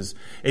sisters,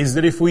 is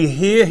that if we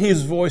hear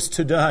His voice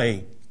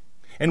today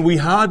and we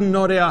harden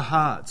not our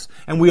hearts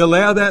and we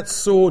allow that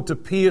sword to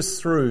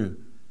pierce through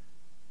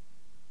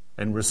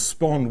and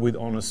respond with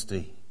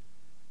honesty,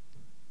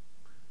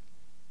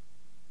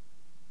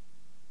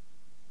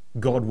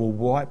 God will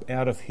wipe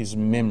out of His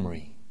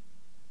memory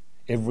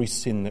every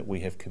sin that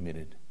we have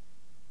committed.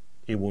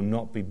 It will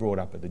not be brought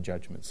up at the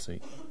judgment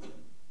seat.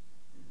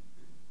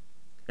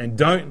 And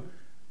don't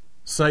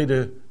say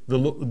to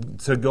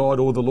God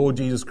or the Lord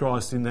Jesus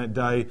Christ in that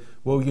day,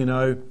 "Well, you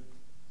know,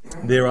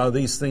 there are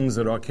these things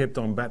that I kept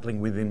on battling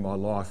with in my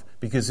life."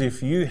 Because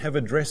if you have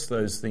addressed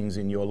those things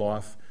in your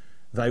life,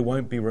 they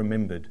won't be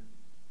remembered.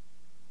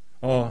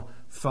 "Oh,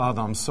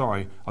 Father, I'm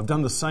sorry. I've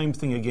done the same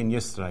thing again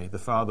yesterday." The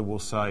Father will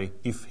say,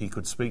 if He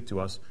could speak to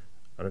us,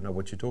 "I don't know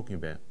what you're talking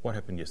about. What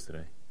happened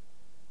yesterday?"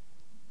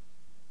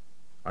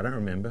 "I don't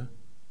remember."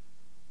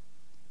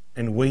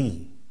 And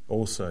we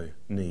also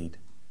need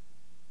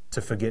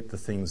to forget the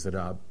things that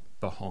are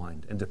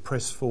behind and to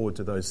press forward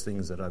to those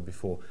things that are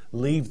before.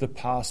 Leave the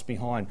past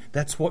behind.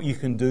 That's what you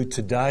can do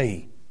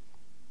today.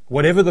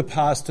 Whatever the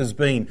past has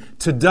been,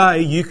 today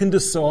you can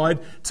decide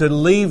to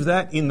leave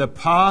that in the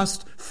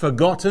past,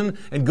 forgotten,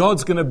 and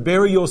God's going to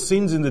bury your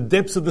sins in the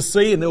depths of the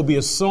sea, and there'll be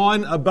a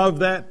sign above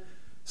that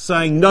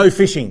saying no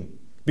fishing,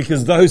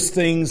 because those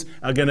things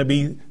are going to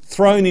be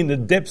thrown in the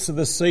depths of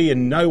the sea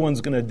and no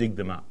one's going to dig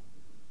them up.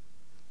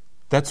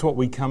 That's what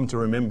we come to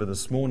remember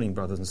this morning,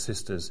 brothers and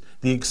sisters.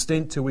 The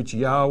extent to which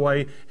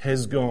Yahweh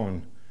has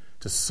gone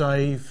to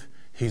save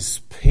his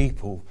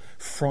people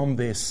from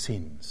their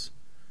sins.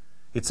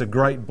 It's a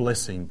great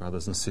blessing,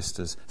 brothers and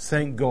sisters.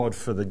 Thank God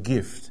for the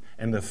gift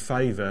and the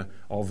favour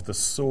of the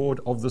sword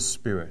of the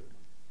Spirit,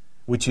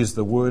 which is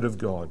the Word of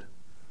God,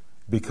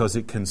 because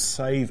it can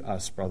save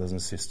us, brothers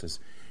and sisters,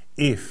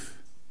 if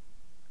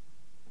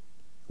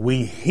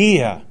we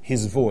hear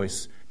his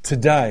voice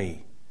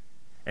today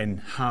and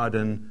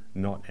harden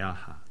not our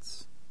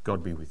hearts.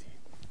 God be with you.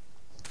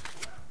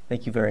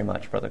 Thank you very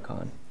much, Brother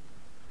Con.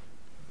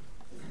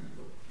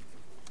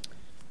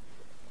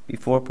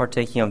 Before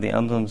partaking of the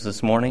emblems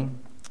this morning,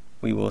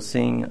 we will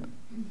sing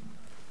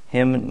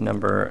hymn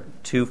number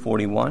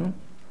 241,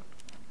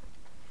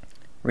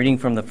 reading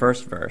from the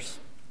first verse.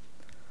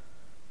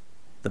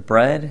 The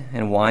bread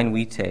and wine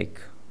we take,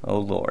 O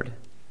Lord,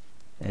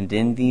 and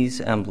in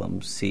these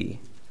emblems see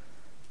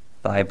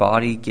thy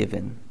body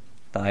given,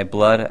 thy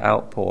blood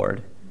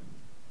outpoured,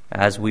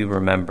 as we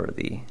remember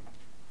thee.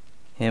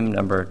 Hymn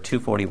number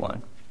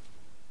 241.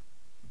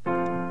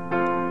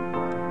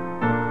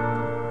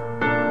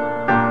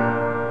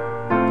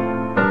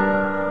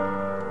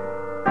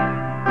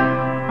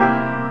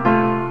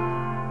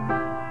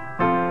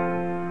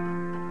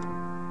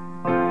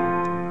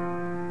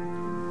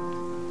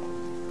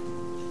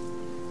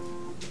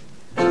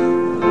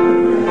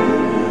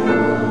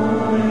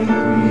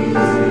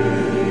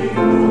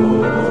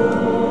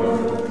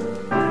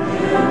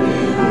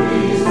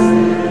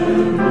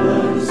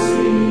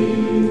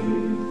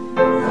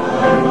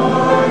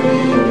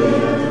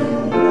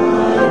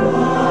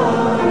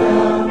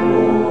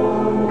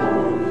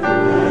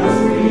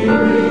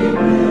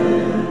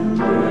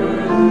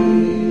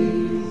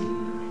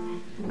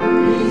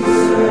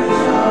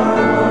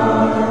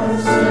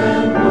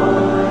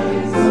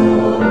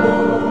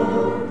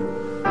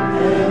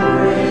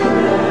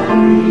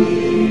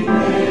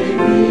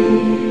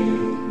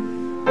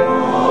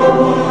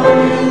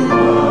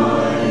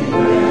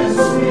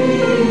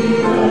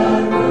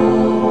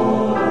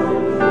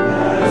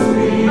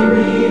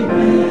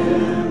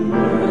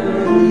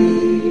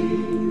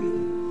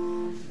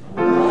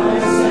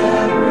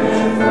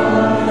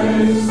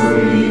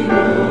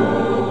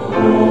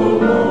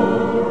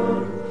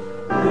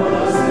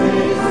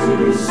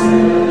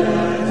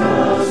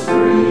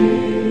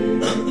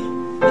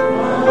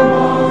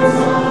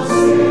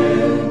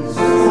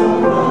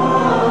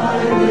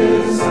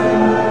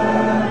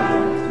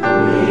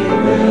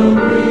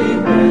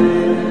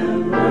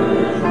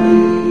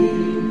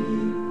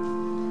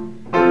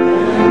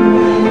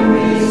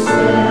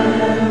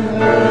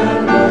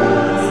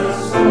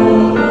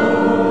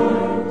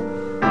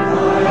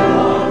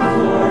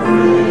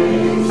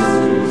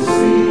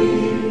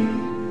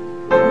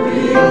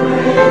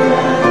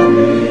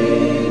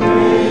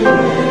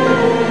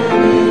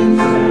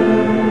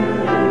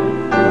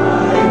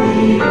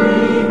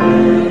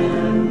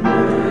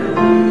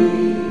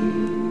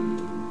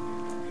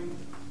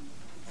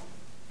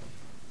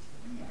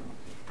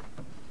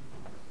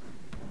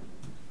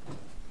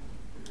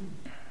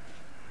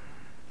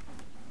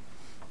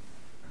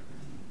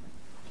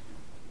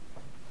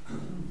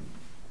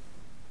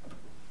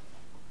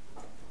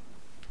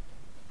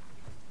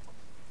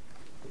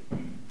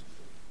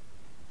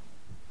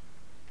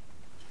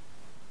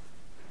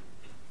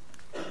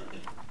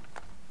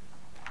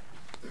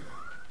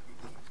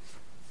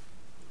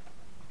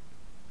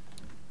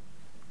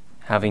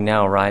 Having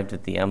now arrived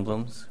at the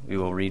emblems, we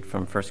will read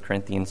from 1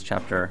 Corinthians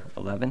chapter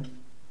 11.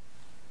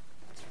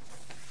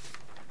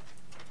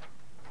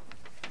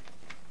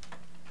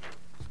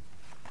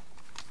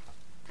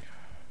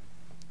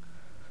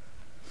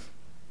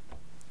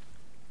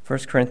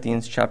 First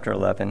Corinthians chapter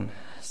 11,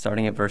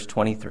 starting at verse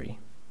 23.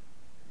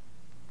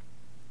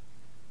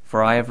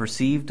 For I have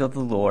received of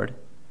the Lord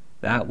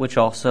that which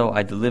also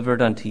I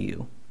delivered unto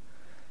you,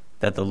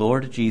 that the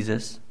Lord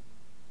Jesus,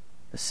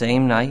 the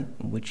same night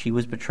in which he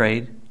was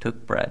betrayed,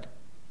 took bread.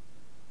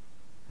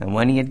 And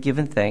when he had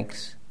given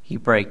thanks, he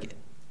brake it,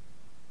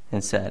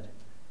 and said,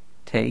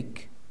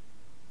 Take,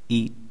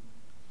 eat,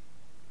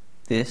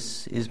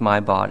 this is my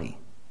body,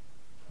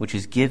 which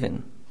is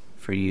given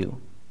for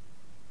you.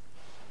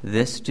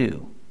 This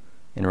do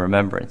in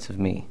remembrance of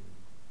me.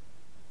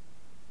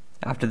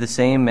 After the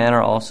same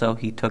manner also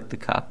he took the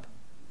cup,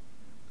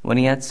 when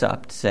he had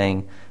supped,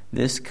 saying,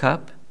 This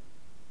cup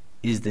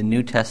is the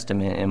New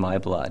Testament in my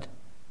blood.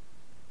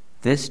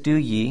 This do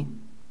ye,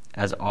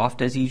 as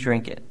oft as ye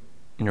drink it,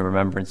 in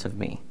remembrance of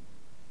me.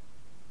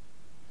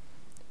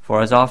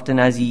 For as often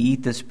as ye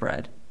eat this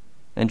bread,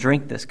 and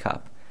drink this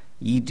cup,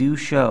 ye do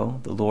show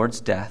the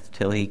Lord's death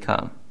till he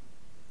come.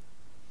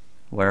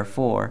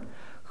 Wherefore,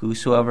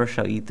 whosoever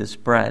shall eat this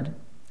bread,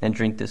 and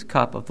drink this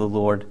cup of the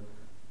Lord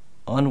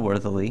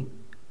unworthily,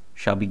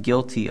 shall be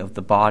guilty of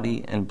the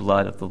body and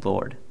blood of the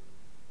Lord.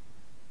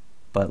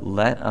 But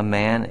let a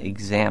man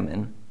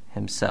examine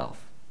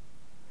himself,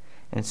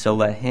 and so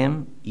let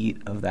him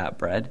eat of that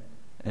bread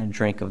and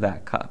drink of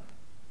that cup.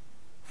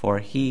 For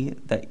he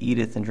that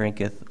eateth and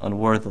drinketh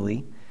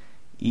unworthily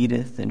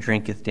eateth and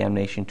drinketh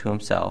damnation to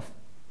himself,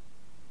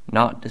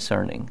 not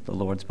discerning the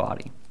Lord's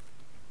body.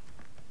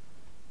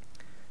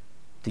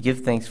 To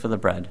give thanks for the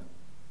bread,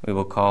 we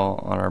will call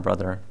on our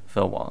brother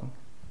Phil Wong.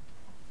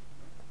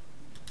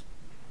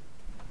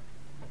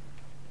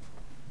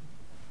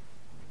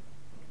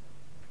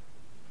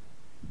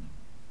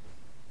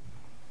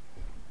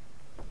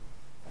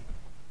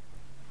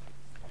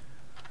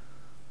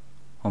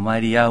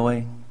 Almighty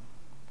Yahweh,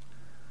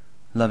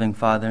 loving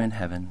Father in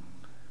heaven,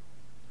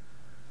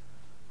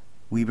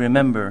 we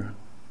remember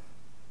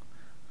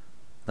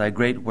thy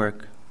great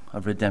work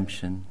of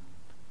redemption.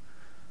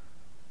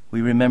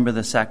 We remember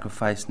the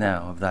sacrifice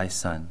now of thy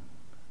Son.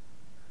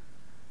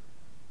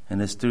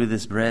 And it's through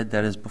this bread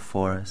that is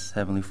before us,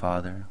 Heavenly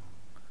Father,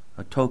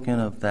 a token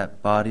of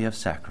that body of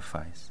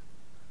sacrifice.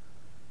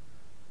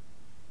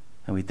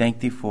 And we thank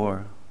thee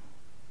for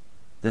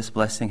this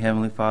blessing,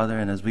 Heavenly Father,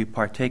 and as we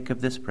partake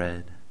of this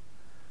bread,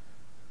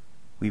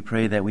 we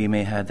pray that we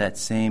may have that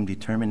same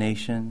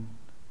determination,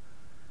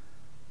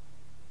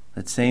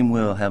 that same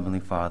will,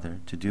 Heavenly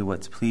Father, to do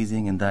what's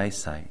pleasing in thy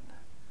sight,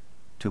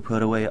 to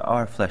put away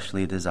our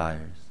fleshly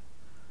desires,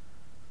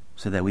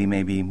 so that we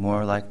may be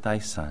more like thy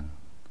Son.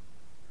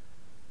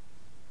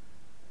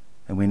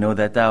 And we know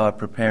that thou art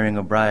preparing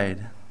a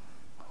bride,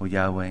 O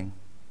Yahweh,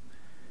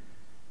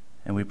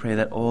 and we pray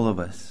that all of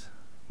us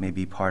may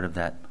be part of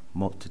that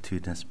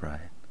multitudinous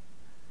bride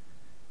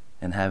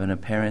and have an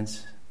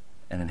appearance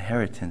and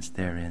inheritance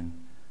therein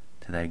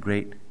to thy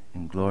great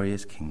and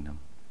glorious kingdom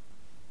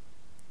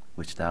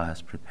which thou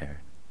hast prepared.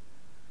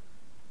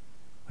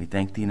 We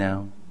thank thee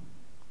now.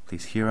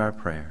 Please hear our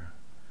prayer.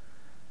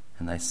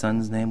 In thy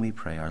Son's name we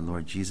pray, our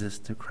Lord Jesus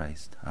the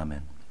Christ.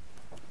 Amen.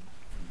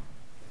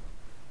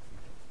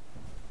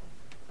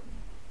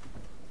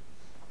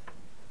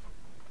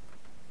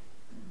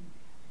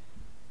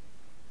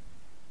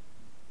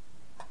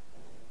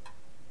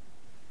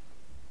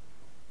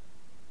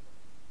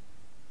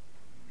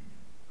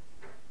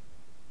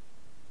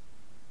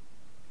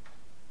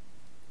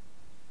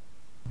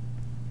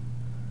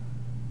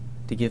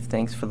 To give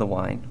thanks for the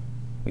wine,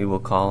 we will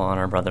call on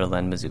our brother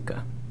Len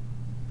Mazuka.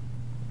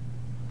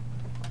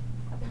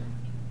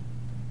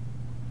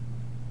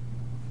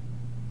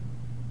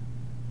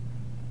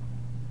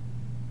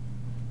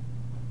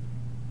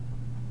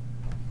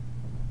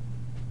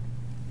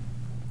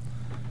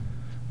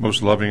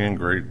 Most loving and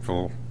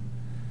grateful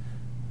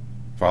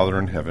Father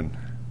in heaven,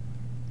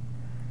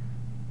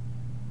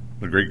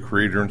 the great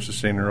creator and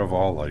sustainer of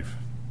all life,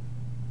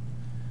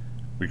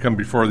 we come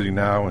before thee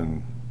now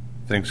in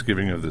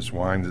thanksgiving of this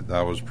wine that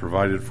thou hast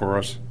provided for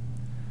us,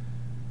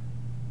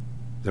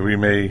 that we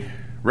may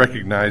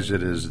recognize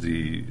it as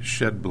the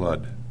shed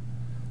blood,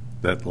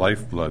 that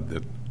lifeblood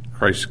that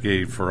Christ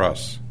gave for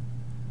us,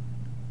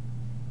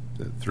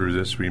 that through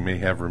this we may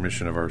have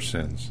remission of our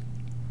sins.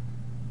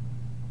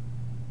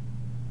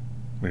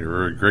 We are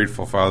very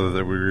grateful, Father,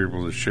 that we were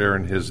able to share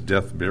in his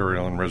death,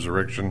 burial, and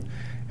resurrection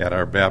at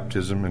our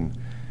baptism, and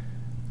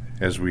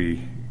as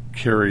we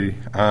carry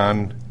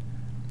on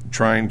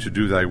trying to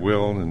do thy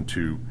will and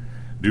to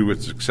do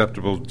what's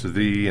acceptable to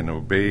thee and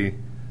obey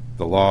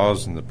the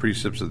laws and the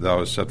precepts that thou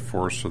hast set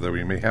forth, so that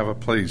we may have a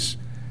place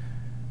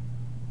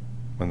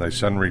when thy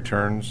Son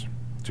returns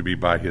to be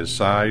by his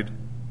side,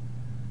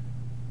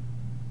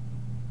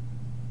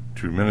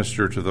 to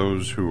minister to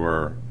those who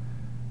are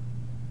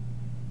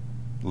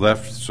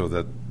left, so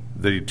that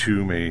they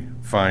too may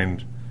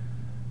find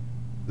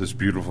this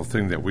beautiful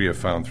thing that we have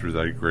found through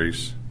thy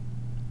grace,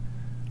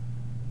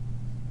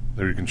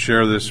 that we can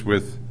share this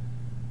with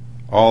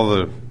all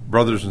the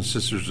brothers and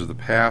sisters of the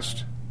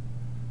past,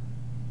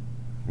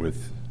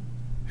 with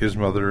his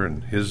mother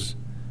and his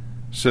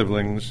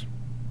siblings.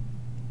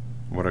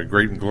 What a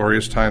great and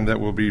glorious time that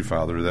will be,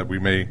 Father, that we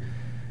may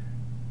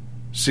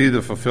see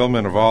the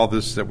fulfillment of all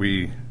this that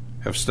we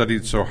have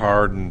studied so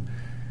hard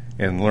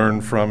and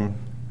learned from,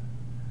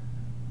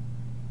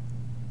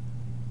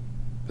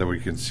 that we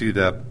can see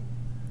that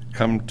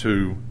come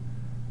to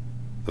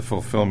the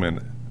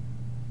fulfillment,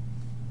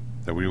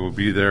 that we will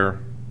be there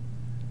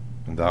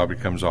and thou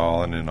becomes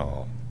all and in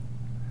all.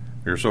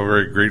 We are so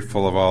very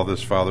grateful of all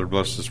this, Father.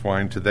 Bless this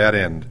wine to that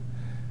end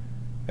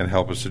and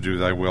help us to do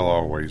thy will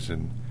always.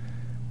 And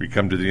we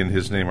come to thee in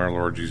his name, our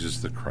Lord Jesus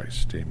the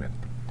Christ. Amen.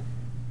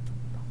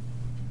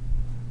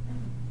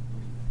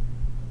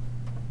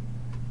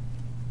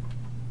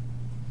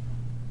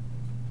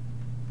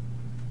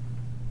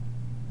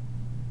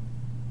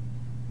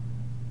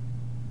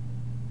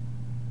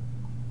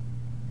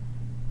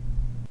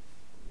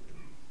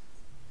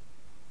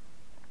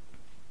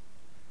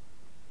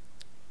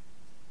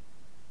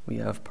 We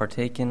have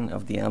partaken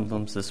of the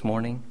emblems this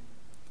morning,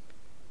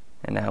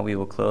 and now we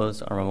will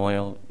close our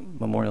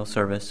memorial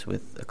service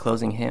with a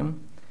closing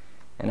hymn,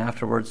 and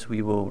afterwards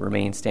we will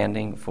remain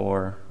standing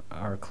for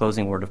our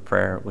closing word of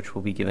prayer, which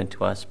will be given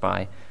to us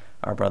by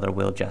our brother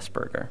Will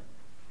Jesberger.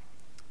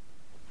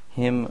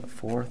 Hymn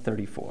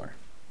 434.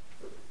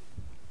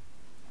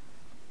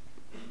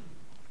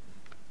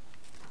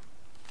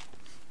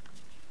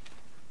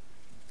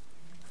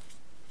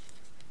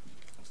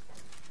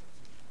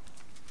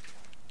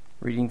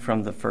 Reading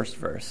from the first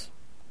verse.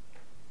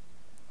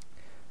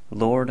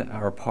 Lord,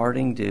 our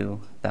parting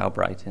dew thou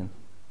brighten,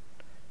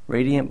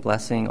 radiant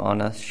blessing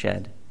on us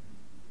shed.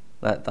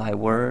 Let thy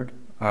word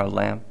our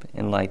lamp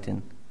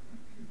enlighten,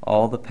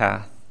 all the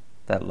path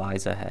that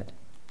lies ahead.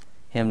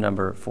 Hymn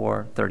number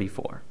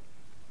 434.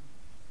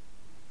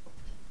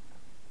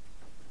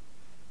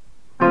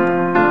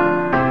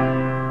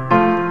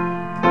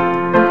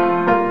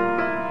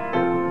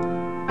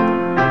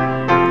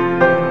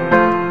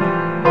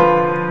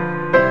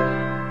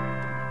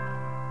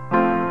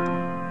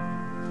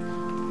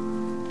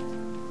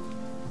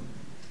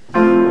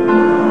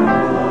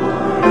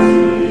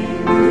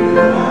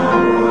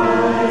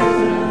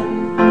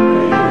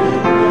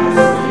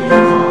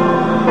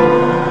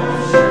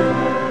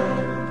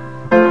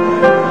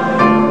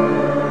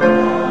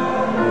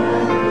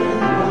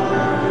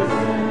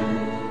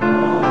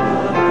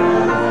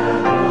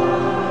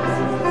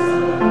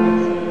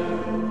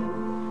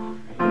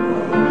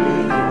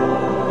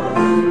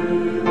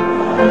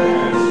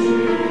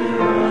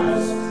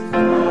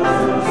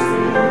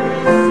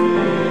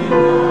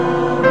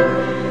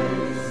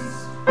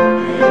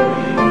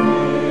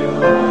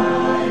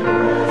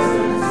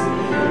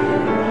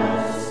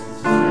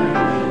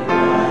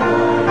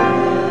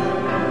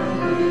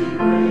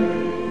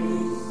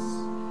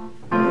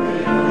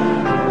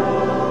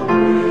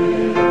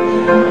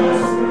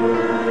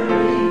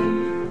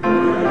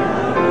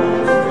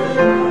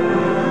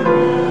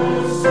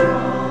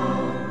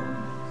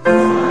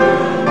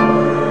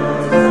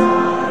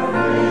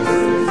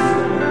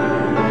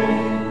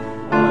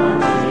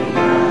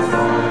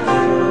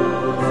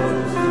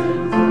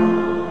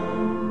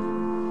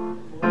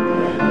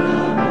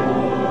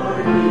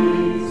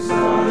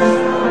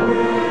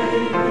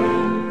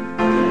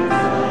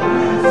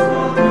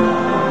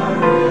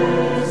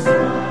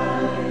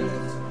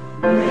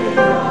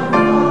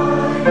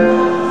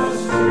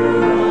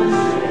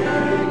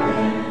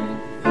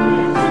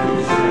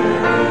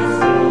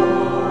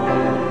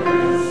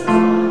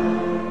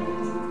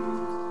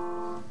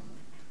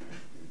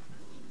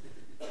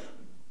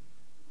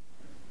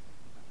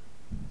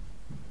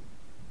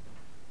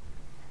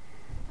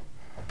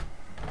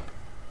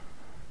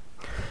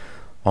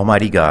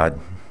 Almighty God,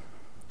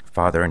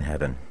 Father in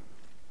heaven,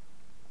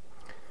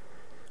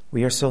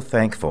 we are so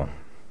thankful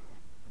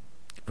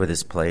for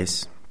this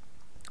place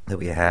that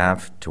we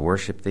have to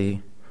worship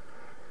Thee,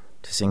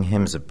 to sing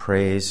hymns of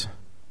praise,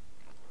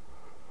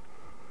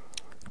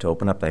 to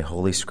open up Thy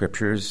holy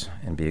scriptures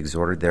and be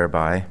exhorted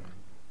thereby.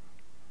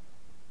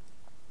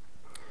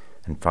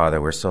 And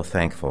Father, we're so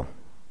thankful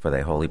for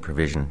Thy holy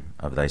provision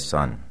of Thy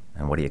Son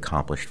and what He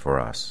accomplished for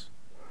us.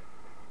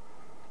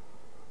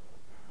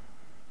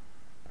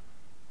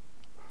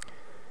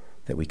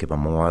 That we could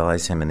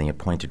memorialize Him in the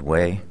appointed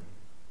way.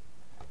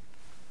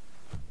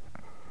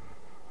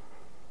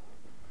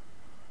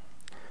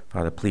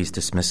 Father, please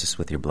dismiss us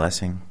with Your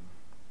blessing.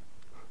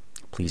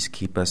 Please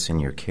keep us in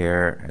Your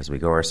care as we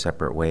go our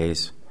separate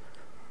ways.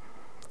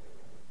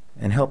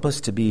 And help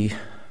us to be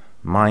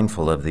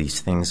mindful of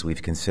these things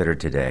we've considered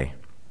today,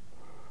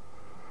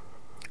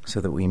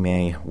 so that we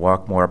may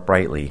walk more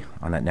uprightly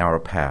on that narrow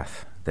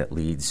path that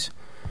leads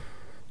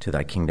to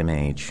Thy kingdom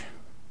age,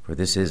 for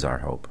this is our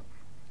hope.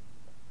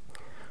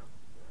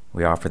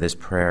 We offer this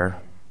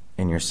prayer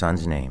in Your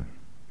Son's name,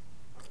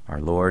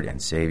 our Lord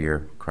and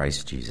Savior,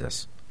 Christ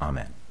Jesus.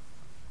 Amen.